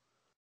Porto.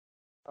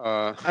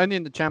 Only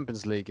in the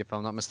Champions League, if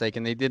I'm not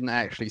mistaken. He didn't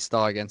actually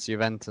start against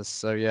Juventus,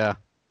 so yeah.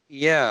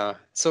 Yeah,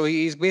 so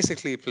he's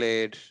basically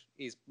played.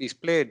 He's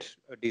played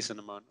a decent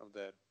amount of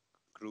their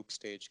group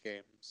stage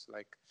games.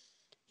 Like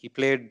he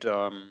played.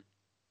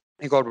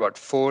 He got what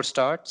 4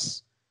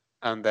 starts,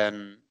 and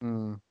then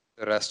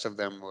the rest of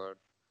them were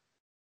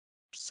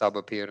sub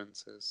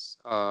appearances.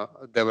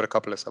 There were a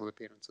couple of sub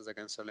appearances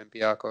against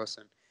Olympiacos,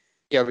 and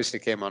he obviously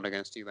came on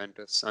against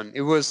Juventus. And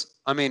it was.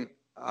 I mean,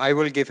 I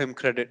will give him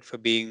credit for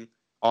being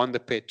on the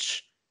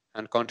pitch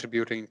and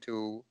contributing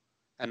to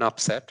an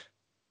upset.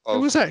 It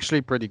was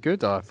actually pretty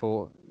good, I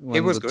thought,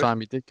 when was the good. time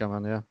he did come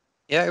on, yeah.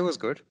 Yeah, it was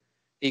good.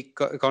 He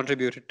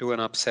contributed to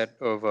an upset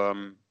of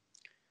a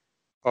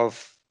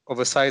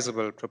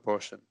sizable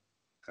proportion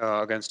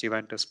against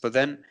Juventus. But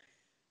then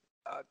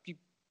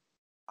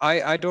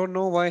I don't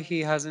know why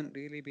he hasn't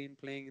really been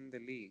playing in the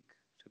league,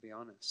 to be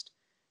honest.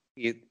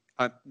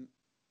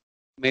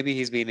 Maybe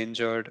he's been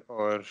injured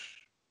or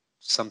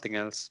something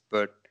else,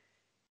 but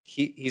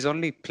he's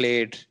only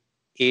played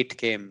 8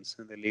 games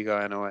in the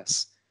Liga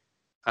NOS,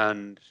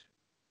 and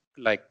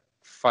like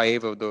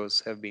 5 of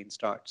those have been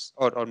starts,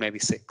 or maybe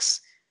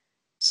 6.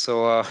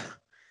 So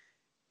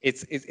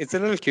it's a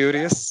little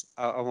curious.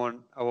 I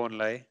won't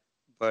lie,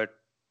 but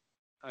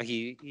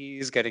he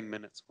is getting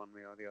minutes one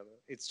way or the other.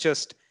 It's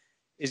just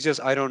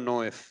I don't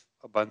know if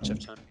a bunch of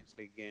Champions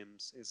League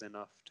games is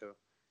enough to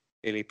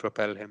really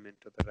propel him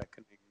into the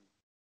reckoning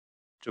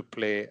to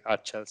play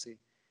at Chelsea,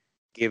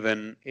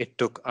 given it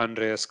took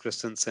Andreas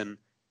Christensen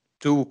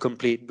 2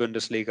 complete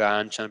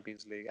Bundesliga and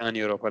Champions League and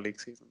Europa League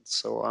seasons.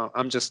 So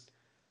I'm just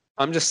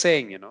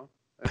saying,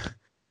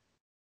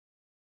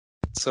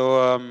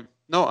 So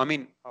no, I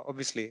mean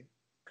obviously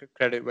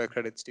credit where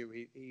credit's due.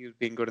 He's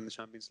been good in the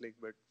Champions League,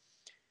 but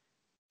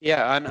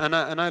yeah, and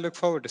I look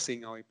forward to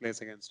seeing how he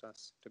plays against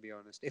us. To be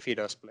honest, if he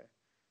does play,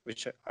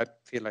 which I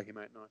feel like he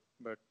might not,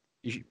 but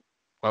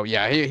well,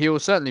 yeah, he will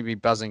certainly be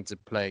buzzing to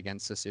play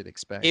against us. You'd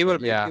expect. he will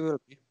be. Yeah. He will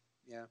be.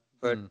 Yeah,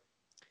 but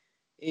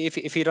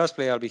if he does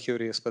play, I'll be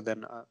curious. But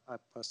then I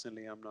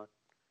personally am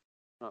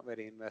not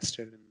very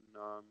invested in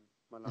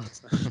Malang.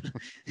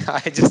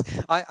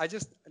 I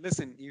just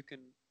listen. You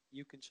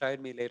can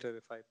chide me later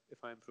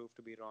if I'm proved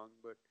to be wrong,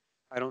 but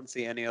I don't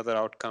see any other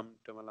outcome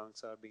to Malang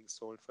Sarr being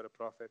sold for a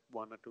profit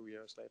 1 or 2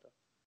 years later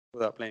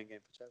without playing a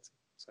game for Chelsea.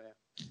 So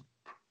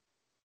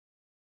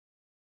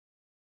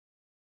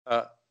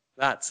yeah,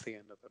 that's the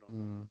end of the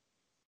round.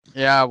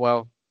 Yeah,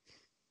 well,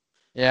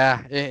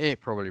 yeah, it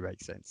probably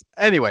makes sense.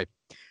 Anyway,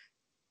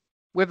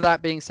 with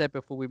that being said,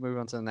 before we move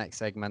on to the next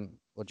segment,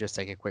 we'll just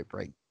take a quick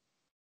break.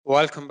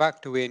 Welcome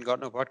back to We Ain't Got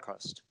No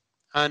Podcast.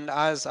 And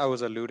as I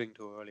was alluding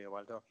to earlier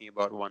while talking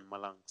about one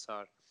Malang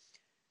Sarr,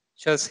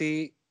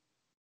 Chelsea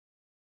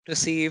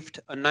received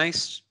a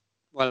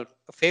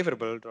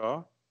favorable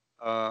draw,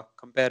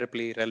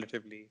 comparably,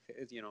 relatively.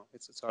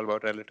 It's all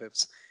about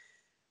relatives,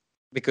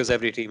 because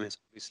every team has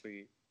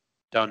obviously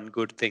done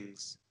good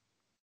things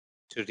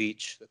to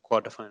reach the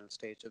quarterfinal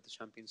stage of the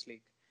Champions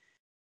League.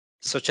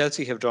 So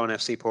Chelsea have drawn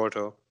FC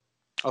Porto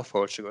of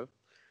Portugal.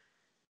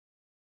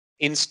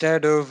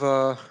 Instead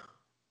of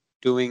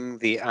doing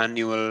the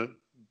annual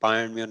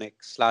Bayern Munich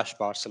 /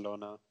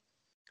 Barcelona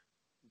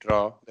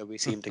draw that we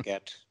seem to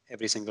get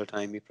every single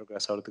time we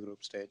progress out of the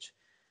group stage,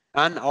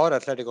 and or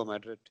Atletico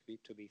Madrid,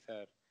 to be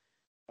fair.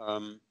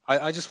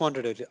 I just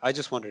wanted a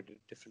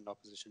different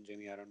opposition,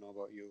 Jimmy. I don't know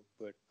about you,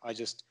 but I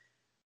just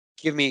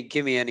give me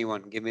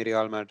anyone. Give me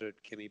Real Madrid.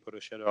 Give me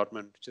Borussia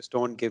Dortmund. Just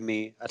don't give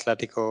me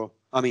Atletico.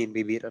 I mean,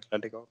 we beat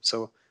Atletico,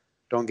 so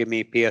don't give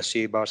me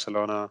PSG,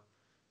 Barcelona,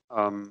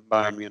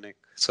 Bayern Munich.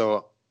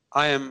 So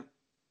I am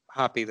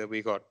happy that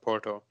we got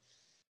Porto.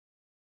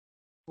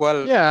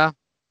 Well, yeah.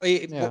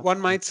 One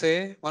might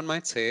say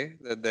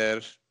that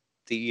they're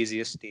the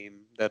easiest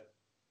team that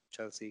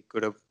Chelsea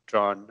could have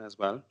drawn as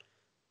well.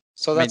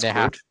 So that's they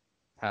good.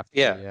 Have to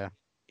yeah. Be, yeah.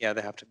 Yeah,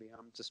 they have to be.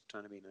 I'm just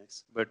trying to be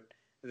nice, but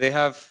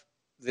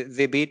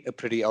they beat a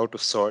pretty out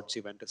of sorts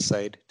Juventus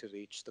side to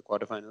reach the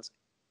quarterfinals.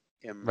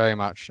 Very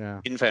much,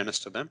 yeah. In fairness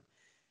to them,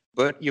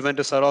 but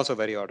Juventus are also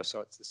very out of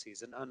sorts this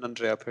season, and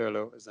Andrea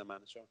Pirlo is their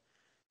manager.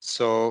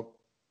 So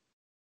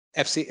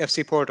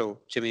FC Porto,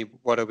 Jimmy.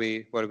 What are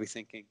we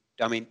thinking?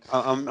 I mean,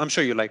 I'm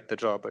sure you like the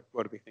draw, but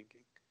what are we thinking?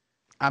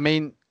 I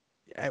mean,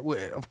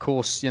 of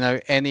course,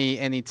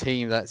 any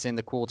team that's in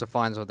the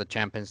quarterfinals of the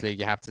Champions League,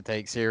 you have to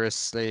take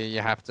seriously.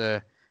 You have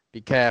to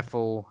be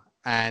careful,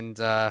 and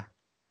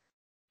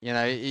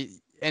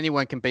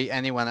anyone can beat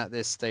anyone at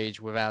this stage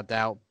without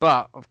doubt.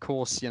 But of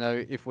course,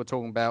 if we're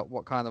talking about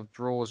what kind of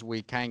draws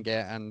we can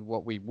get and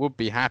what we would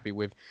be happy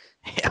with,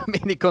 I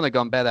mean, it could have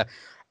gone better.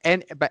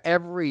 But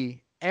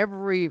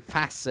every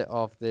facet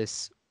of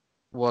this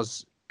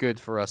was good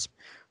for us,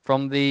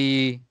 from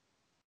the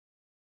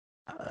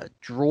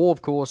draw,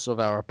 of course, of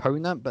our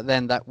opponent, but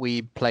then that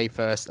we play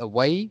first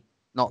away.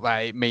 Not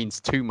that it means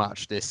too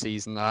much this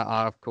season.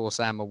 I of course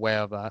am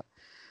aware of that,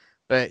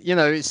 but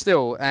it's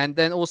still, and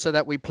then also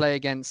that we play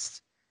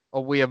against,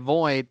 or we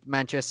avoid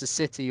Manchester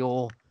City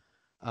or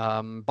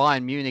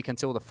Bayern Munich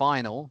until the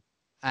final,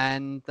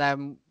 and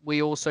then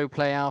we also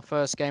play our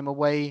first game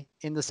away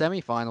in the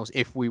semi-finals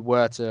if we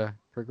were to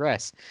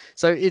progress.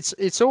 So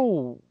it's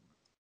all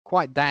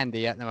quite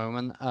dandy at the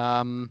moment.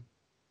 I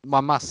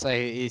must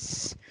say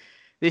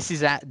this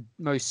is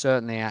most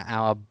certainly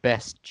our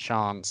best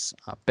chance,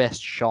 our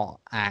best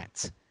shot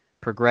at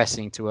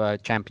progressing to a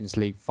Champions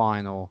League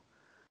final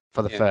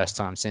for the first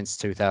time since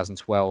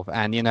 2012.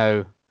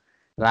 And,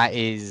 that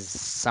is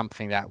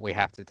something that we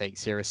have to take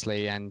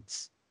seriously. And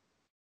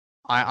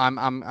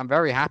I'm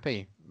very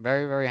happy,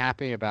 very, very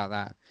happy about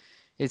that.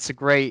 It's a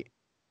great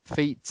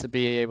feat to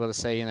be able to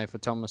say, for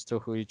Thomas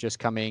Tuchel, who's just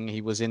coming,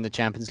 he was in the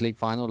Champions League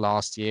final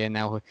last year.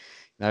 Now,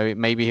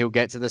 maybe he'll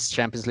get to this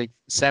Champions League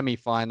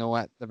semi-final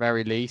at the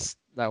very least.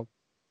 That'll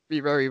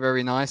be very,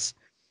 very nice.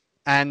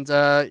 And,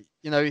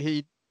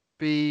 he'd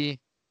be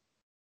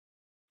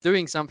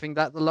doing something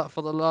that the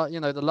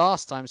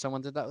last time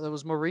someone did that, there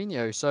was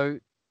Mourinho. So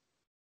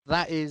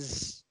that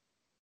is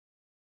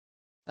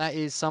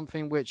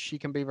something which he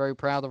can be very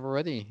proud of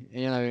already,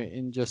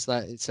 in just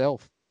that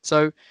itself.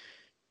 So,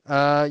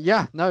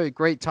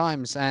 great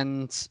times,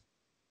 and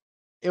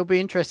it'll be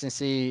interesting to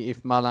see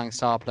if Malang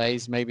Sarr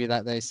plays. Maybe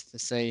that they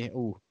say,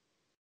 oh,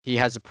 he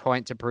has a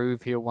point to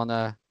prove. He'll want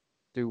to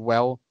do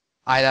well.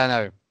 I don't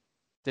know.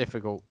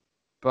 Difficult.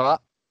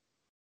 But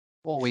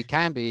what we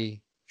can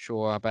be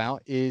sure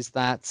about is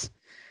that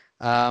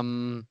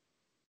they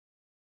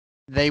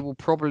will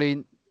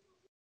probably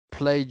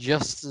play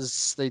just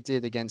as they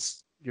did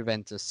against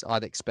Juventus,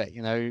 I'd expect.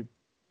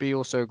 Be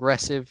also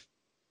aggressive,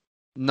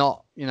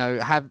 not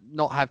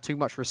have too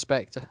much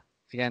respect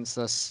against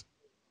us.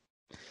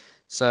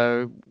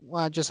 So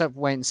I just have to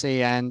wait and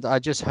see, and I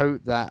just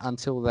hope that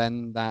until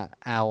then that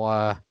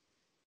our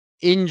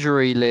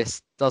injury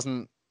list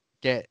doesn't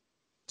get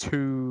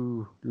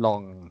too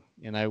long.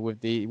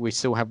 We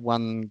still have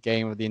one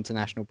game of the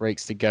international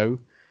breaks to go.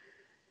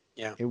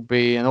 Yeah, it would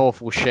be an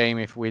awful shame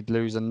if we'd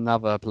lose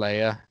another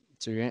player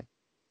to it.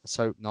 Let's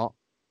hope not.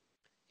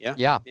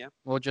 Yeah.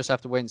 We'll just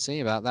have to wait and see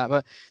about that.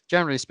 But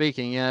generally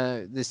speaking,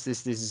 this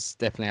is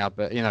definitely our,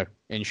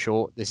 in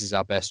short, this is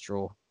our best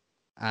draw,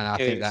 and I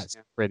think that's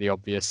pretty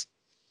obvious.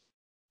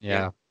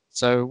 Yeah.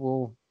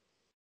 So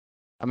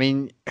I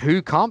mean,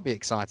 who can't be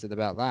excited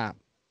about that?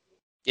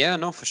 Yeah,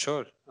 no, for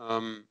sure.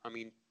 I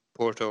mean,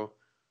 Porto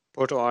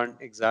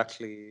aren't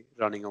exactly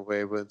running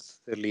away with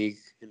the league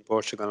in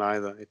Portugal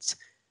either. It's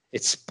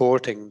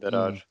Sporting that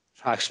are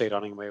actually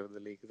running away with the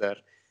league. They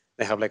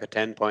have like a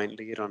 10-point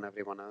lead on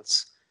everyone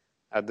else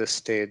at this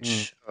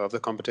stage of the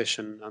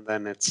competition, and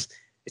then it's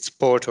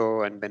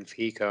Porto and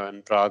Benfica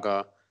and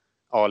Braga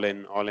all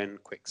in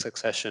quick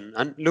succession.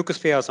 And Lucas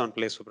Piazon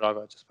plays for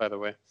Braga, just by the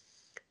way.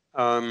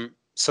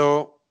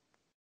 So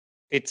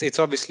it's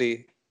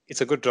obviously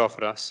it's a good draw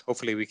for us.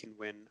 Hopefully we can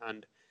win.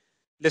 And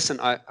listen,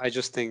 I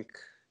just think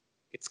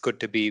it's good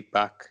to be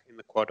back in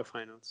the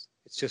quarterfinals.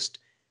 It's just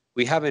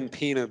we haven't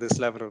been at this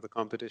level of the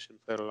competition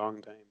for a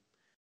long time.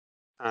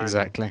 And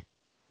exactly.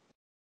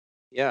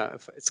 Yeah,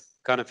 it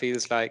kind of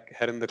feels like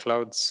head in the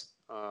clouds.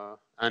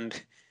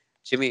 And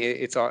Jimmy,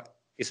 it's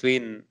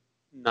been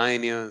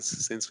 9 years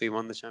since we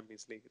won the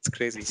Champions League. It's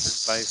crazy.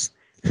 It's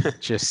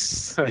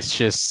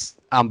just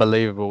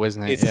unbelievable,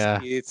 isn't it?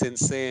 It's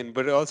insane,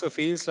 but it also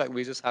feels like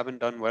we just haven't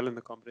done well in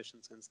the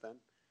competition since then.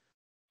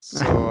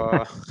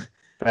 So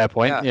fair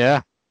point.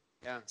 Yeah.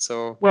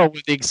 So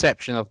with the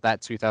exception of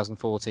that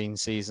 2014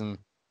 season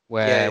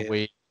where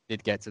we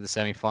did get to the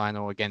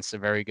semi-final against a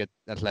very good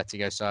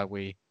Atletico side,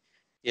 we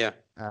had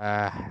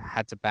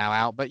to bow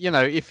out. But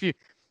if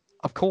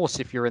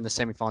you're in the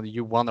semi-final,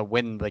 you want to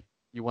win that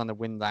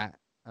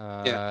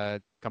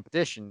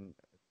competition.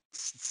 It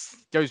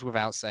goes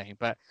without saying.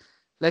 But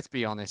let's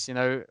be honest,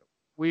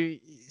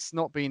 it's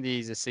not been the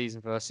easiest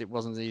season for us. It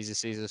wasn't the easiest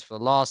season for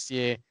last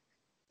year.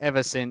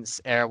 Ever since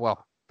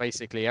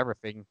basically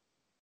everything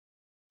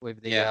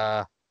with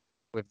the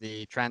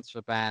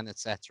transfer ban,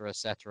 etc.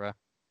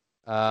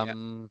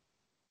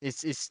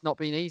 It's not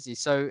been easy.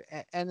 So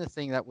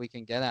anything that we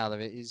can get out of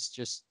it is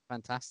just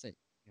fantastic,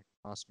 if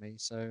you ask me.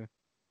 So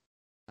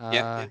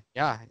yeah.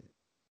 No,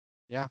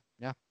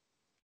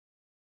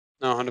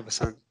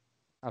 100%.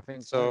 I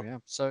think so. Yeah.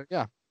 So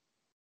yeah,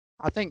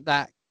 I think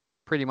that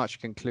pretty much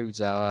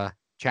concludes our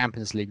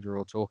Champions League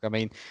draw talk. I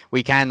mean,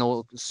 we can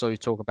also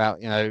talk about,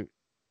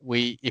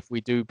 if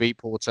we do beat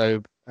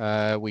Porto,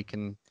 we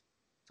can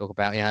talk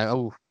about,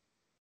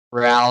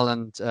 Real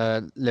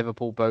and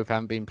Liverpool both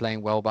haven't been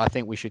playing well, but I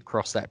think we should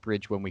cross that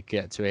bridge when we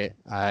get to it.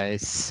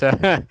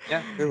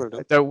 Yeah, we will do.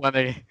 I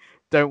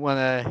don't want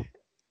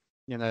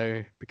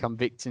to, become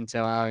victim to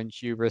our own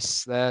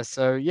hubris there.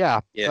 So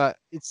yeah, but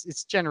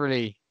it's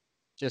generally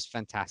just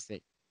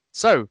fantastic.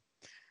 So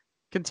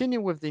continue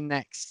with the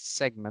next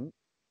segment,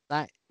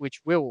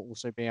 which will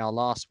also be our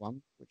last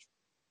one, which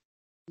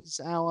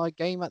is our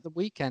game at the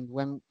weekend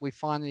when we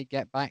finally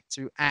get back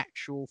to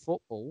actual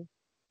football.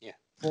 Yeah.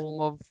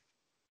 Form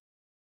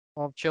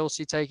of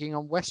Chelsea taking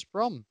on West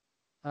Brom.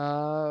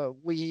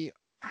 We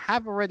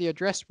have already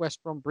addressed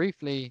West Brom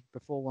briefly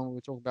before when we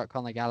were talking about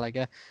Conor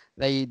Gallagher.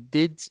 They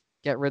did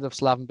get rid of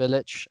Slaven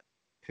Bilic,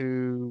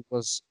 who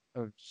was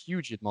a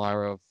huge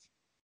admirer of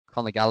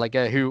Conor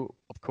Gallagher, who,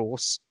 of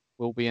course,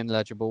 will be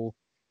ineligible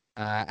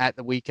at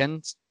the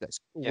weekend. That's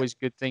always a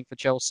good thing for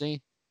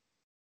Chelsea.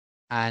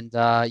 And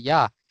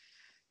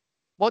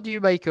what do you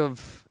make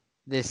of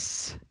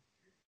this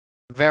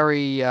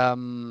very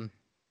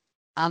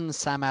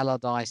un-Sam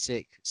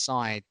Allardyce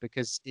side,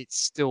 because it's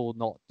still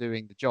not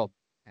doing the job?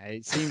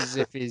 It seems as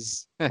if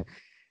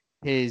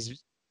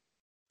his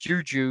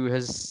juju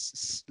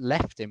has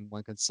left him,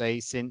 one could say,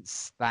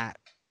 since that,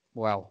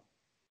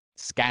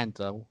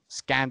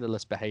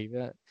 scandalous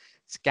behavior,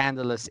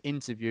 scandalous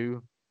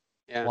interview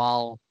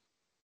while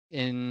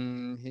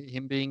in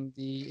him being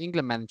the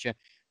England manager.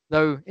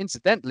 Though,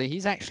 incidentally,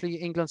 he's actually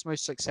England's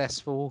most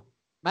successful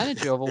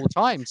manager of all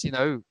times,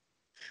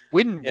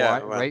 win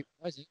rate.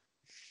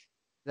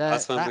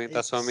 That's why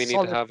we need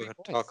to have a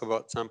talk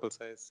about sample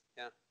size.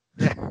 Yeah.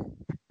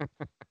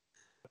 What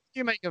do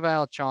you make of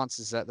our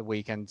chances at the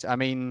weekend? I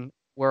mean,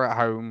 we're at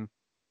home.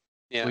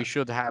 Yeah. We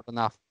should have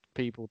enough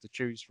people to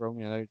choose from,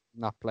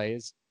 enough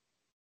players.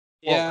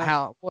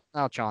 Yeah. What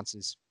are our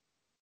chances?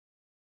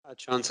 Our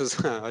chances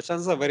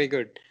are very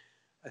good.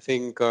 I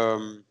think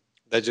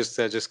they're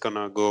just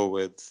gonna go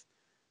with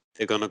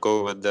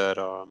their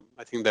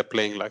I think they're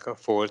playing like a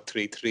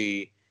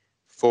 4-3-3,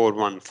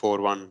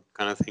 4-1-4-1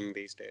 kind of thing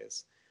these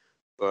days.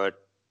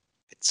 But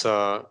it's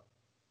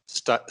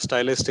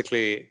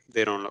stylistically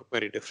they don't look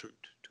very different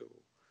to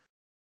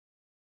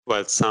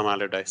Sam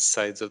Allardyce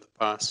sides of the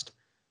past.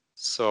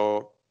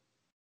 So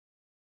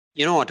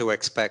you know what to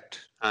expect,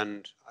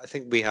 and I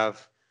think we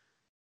have.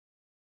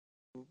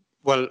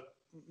 Well,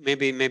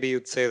 maybe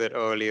you'd say that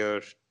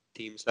earlier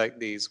teams like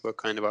these were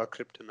kind of our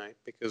kryptonite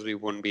because we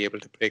wouldn't be able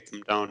to break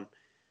them down.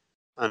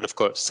 And of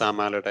course, Sam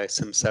Allardyce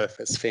himself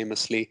has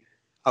famously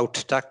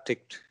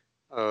out-tacticked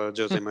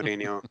Jose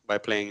Mourinho by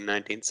playing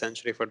 19th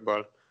century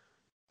football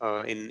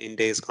in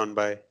days gone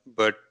by.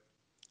 But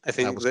I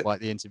think that was quite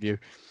the interview.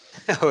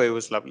 Oh, it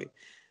was lovely.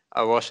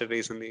 I watched it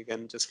recently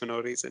again just for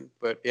no reason.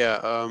 But yeah,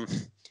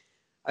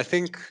 I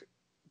think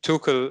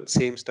Tuchel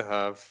seems to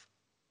have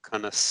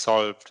kind of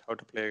solved how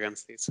to play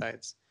against these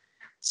sides.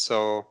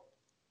 So,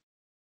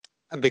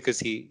 and because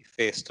he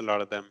faced a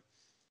lot of them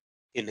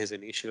in his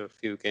initial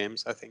few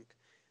games, I think.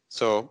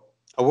 So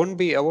I wouldn't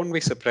be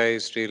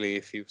surprised really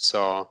if you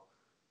saw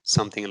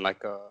something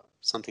like a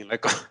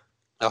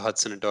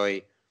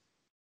Hudson-Odoi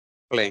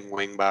playing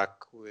wing back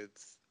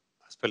with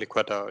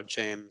Azpilicueta or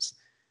James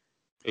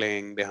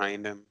playing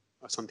behind him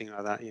or something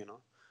like that,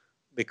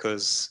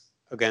 because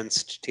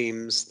against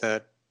teams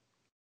that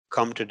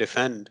come to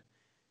defend,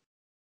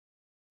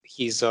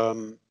 he's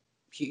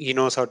he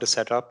knows how to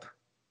set up.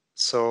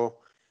 So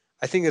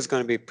I think it's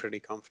going to be pretty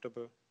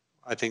comfortable.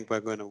 I think we're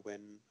going to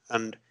win.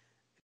 And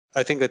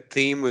I think a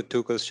theme with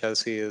Tuchel's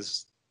Chelsea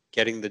is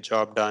getting the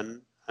job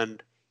done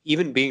and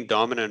even being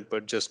dominant,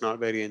 but just not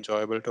very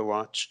enjoyable to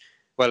watch.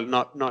 Well,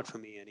 not for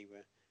me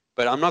anyway.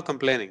 But I'm not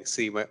complaining.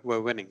 See,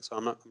 we're winning, so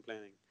I'm not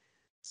complaining.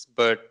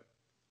 But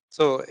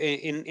so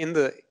in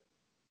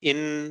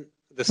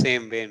the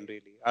same vein,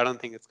 really, I don't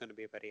think it's going to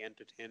be a very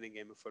entertaining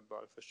game of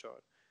football for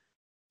sure.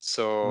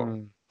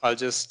 So I'll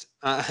just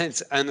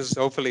it's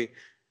hopefully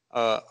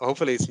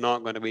it's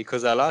not going to be,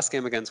 because our last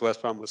game against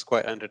West Brom was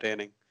quite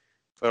entertaining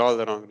for all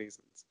the wrong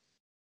reasons.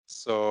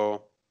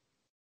 So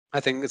I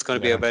think it's going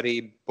to be a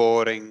very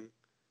boring,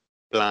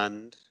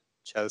 bland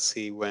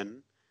Chelsea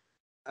win.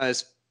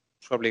 It's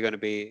probably going to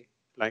be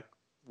like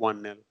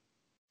 1-0,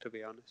 to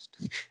be honest.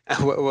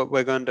 And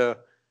we're going to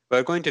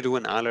do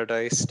an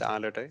Allardyce,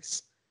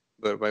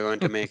 but we're going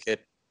to make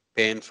it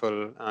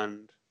painful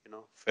and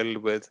filled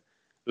with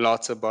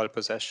lots of ball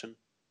possession,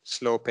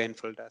 slow,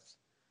 painful death.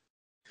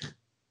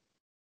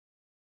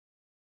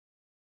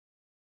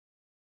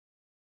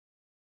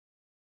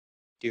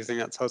 Do you think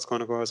that's how it's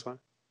going to go as well?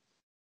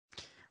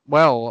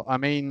 Well, I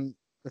mean,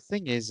 the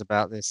thing is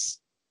about this,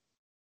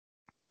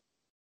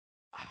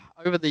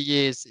 over the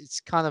years, it's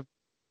kind of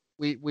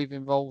we've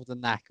involved the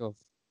knack of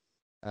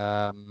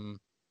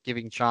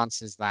giving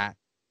chances that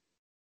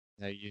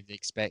you'd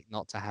expect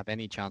not to have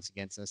any chance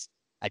against us,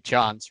 a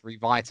chance,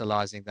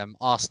 revitalizing them.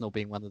 Arsenal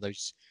being one of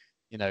those,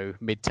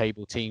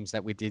 mid-table teams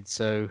that we did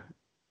so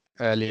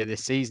earlier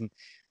this season.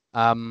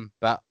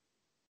 But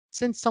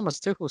since Thomas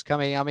Tuchel's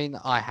coming, I mean,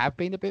 I have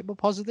been a bit more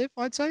positive,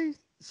 I'd say.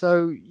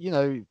 So,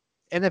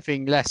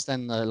 anything less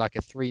than like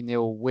a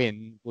 3-0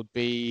 win would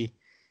be,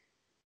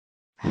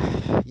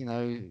 you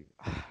know,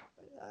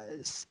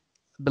 it's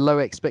below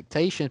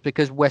expectations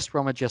because West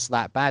Brom are just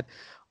that bad.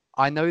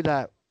 I know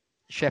that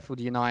Sheffield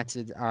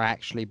United are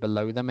actually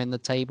below them in the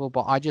table,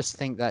 but I just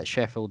think that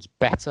Sheffield's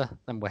better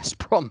than West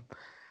Brom.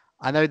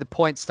 I know the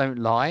points don't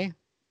lie,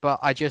 but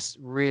I just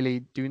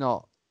really do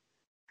not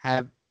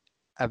have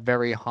a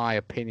very high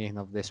opinion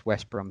of this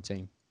West Brom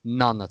team.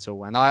 None at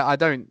all. And I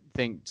don't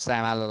think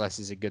Sam Allardyce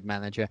is a good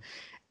manager.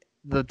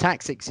 The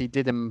tactics he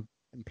did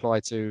employ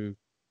to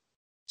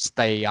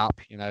stay up,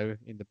 in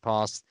the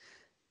past,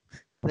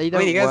 they I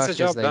mean, he don't gets the work as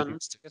job they done.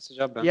 used to. Gets the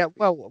job done. Yeah,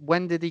 well,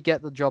 when did he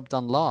get the job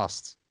done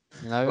last?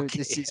 Okay.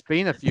 It's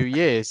been a few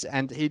years,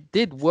 and it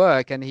did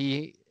work, and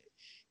he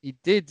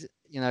did,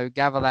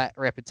 gather that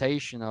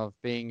reputation of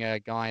being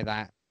a guy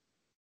that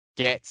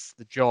gets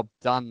the job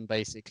done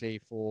basically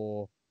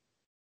for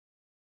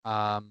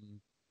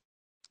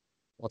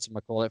what's it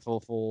call it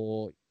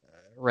for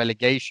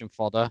relegation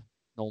fodder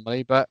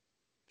normally. But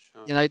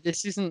Sure.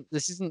 this isn't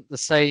the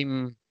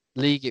same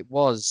league it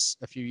was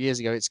a few years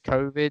ago. It's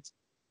COVID,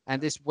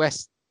 and this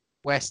West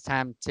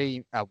Ham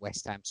team,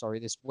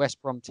 this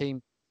West Brom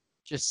team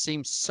just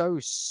seems so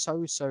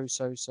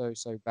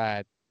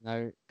bad.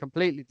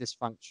 Completely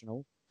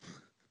dysfunctional,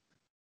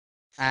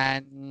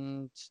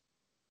 and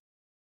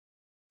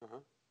Uh-huh.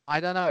 I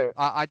don't know.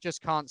 I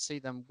just can't see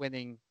them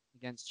winning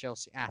against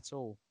Chelsea at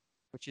all,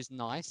 which is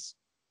nice.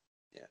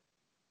 Yeah.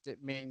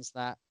 It means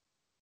that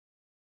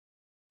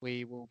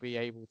we will be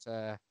able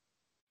to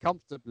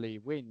comfortably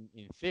win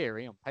in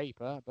theory on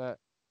paper, but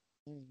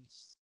if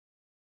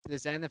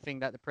there's anything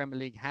that the Premier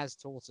League has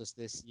taught us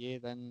this year,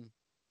 then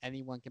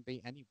anyone can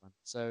beat anyone.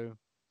 So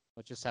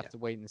we'll just have Yeah. to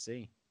wait and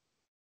see.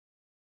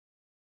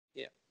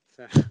 Yeah.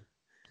 Fair.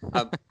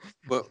 But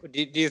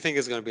do you think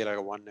it's going to be like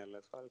a 1-0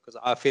 as well? Because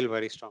I feel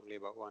very strongly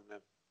about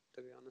 1-0,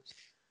 to be honest.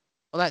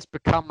 Well, that's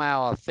become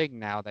our thing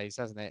nowadays,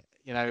 hasn't it?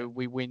 Yeah.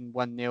 We win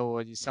 1-0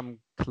 or some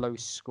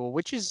close score,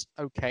 which is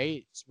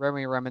okay. It's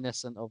very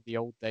reminiscent of the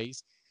old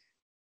days,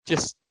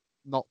 just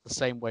not the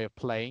same way of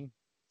playing.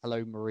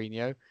 Hello,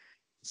 Mourinho.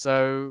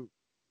 So,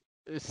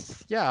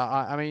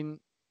 yeah, I mean,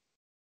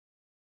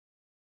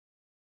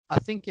 I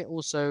think it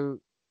also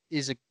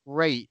is a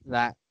great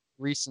that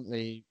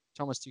recently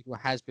Thomas Tuchel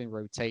has been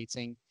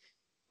rotating.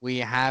 We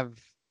have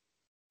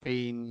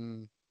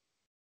been,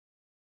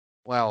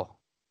 well,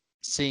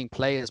 seeing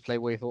players play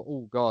where you thought,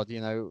 oh God,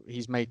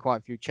 he's made quite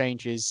a few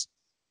changes.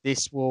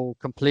 This will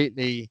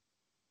completely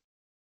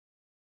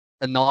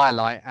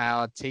annihilate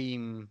our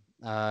team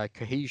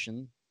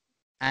cohesion.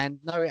 And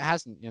no, it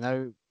hasn't.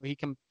 He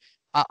can.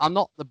 I'm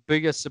not the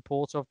biggest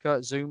supporter of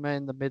Kurt Zuma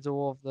in the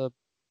middle of the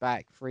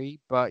back three,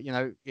 but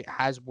it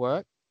has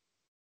worked.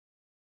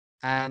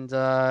 And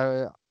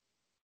I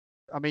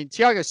mean,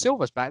 Thiago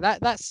Silva's back.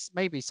 That's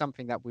maybe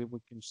something that we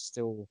can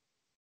still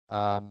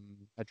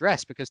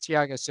address because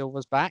Thiago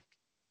Silva's back.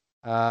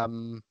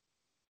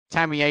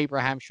 Tammy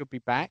Abraham should be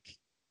back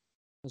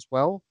as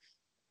well.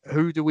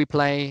 Who do we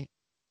play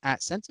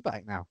at centre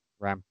back now,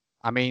 Ram?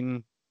 I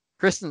mean,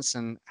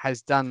 Christensen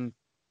has done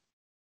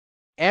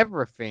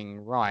everything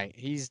right.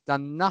 He's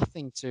done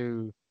nothing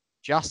to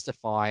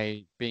justify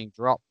being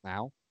dropped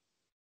now.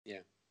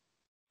 Yeah.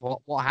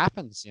 What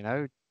happens?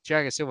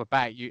 Thiago Silva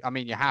back. You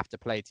have to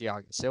play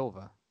Thiago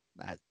Silva.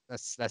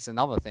 That's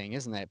another thing,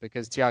 isn't it?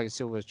 Because Thiago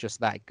Silva is just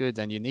that good,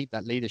 and you need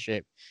that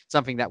leadership.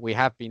 Something that we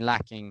have been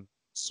lacking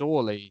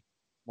sorely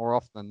more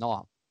often than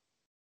not.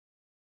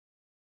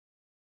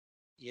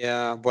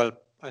 Yeah. Well,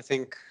 I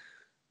think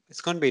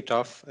it's going to be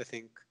tough. I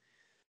think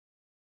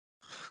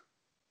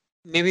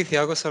maybe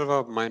Thiago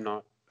Silva might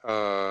not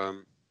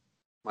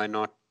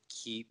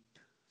keep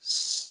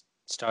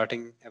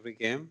starting every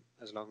game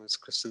as long as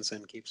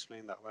Christensen keeps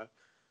playing that well.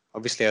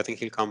 Obviously, I think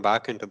he'll come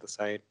back into the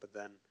side, but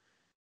then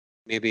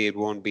maybe it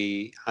won't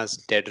be as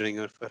dead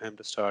ringer for him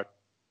to start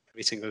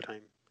every single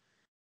time.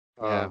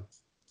 Yeah.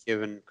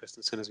 Given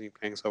Christensen has been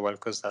playing so well,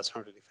 because that's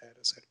not really fair,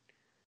 is it?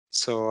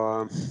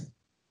 So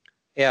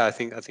yeah, I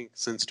think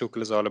since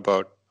Tuchel is all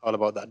about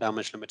that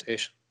damage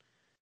limitation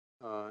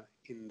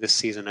in this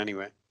season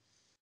anyway,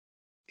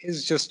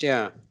 it's just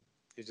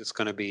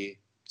gonna be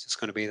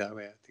that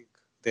way. I think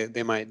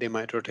they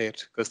might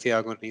rotate because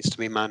Thiago needs to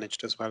be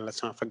managed as well.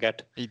 Let's not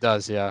forget. He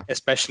does, yeah.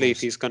 Especially if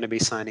he's going to be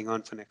signing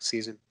on for next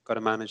season, got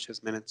to manage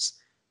his minutes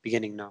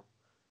beginning now.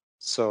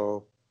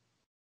 So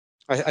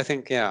I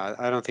think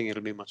I don't think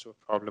it'll be much of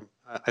a problem.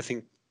 I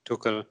think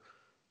Tuchel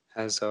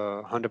has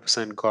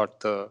 100% got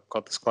the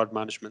squad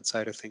management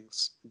side of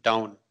things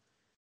down.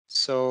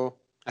 So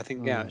I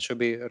think it should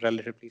be a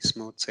relatively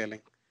smooth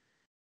sailing.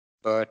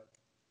 But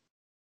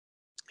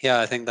yeah,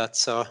 I think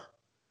that's all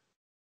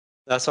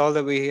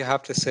that we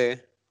have to say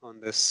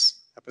on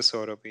this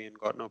episode of Being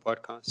Got No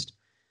Podcast.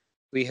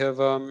 We have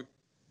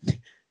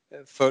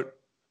for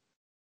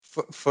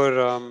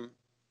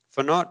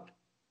not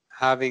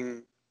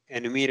having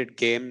an immediate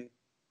game,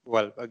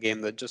 well, a game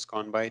that just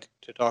gone by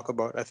to talk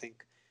about, I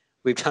think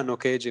we've done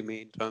okay,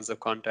 Jimmy, in terms of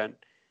content.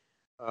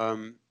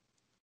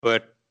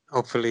 But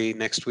hopefully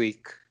next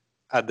week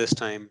at this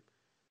time,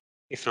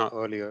 if not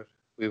earlier,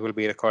 we will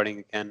be recording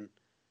again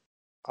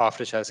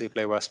after Chelsea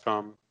play West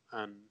Brom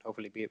and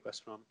hopefully beat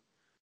West Brom.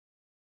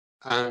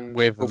 And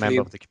With a hopefully,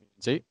 member of the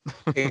community.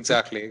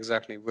 exactly,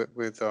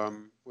 with a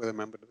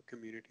member of the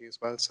community as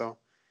well. So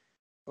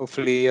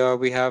hopefully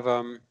we have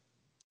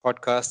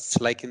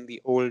podcasts like in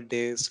the old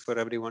days for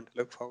everyone to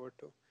look forward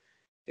to.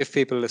 If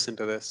people listen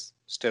to this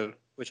still,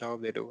 which I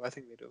hope they do, I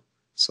think they do.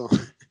 So,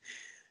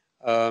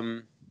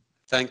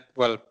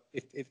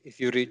 if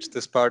you reach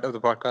this part of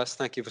the podcast,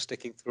 thank you for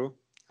sticking through.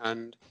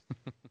 And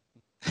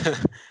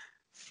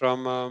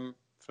from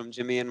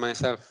Jimmy and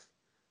myself,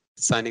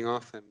 signing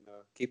off, and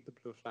keep the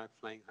blue flag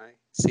flying high.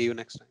 See you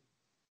next time.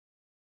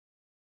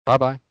 Bye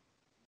bye.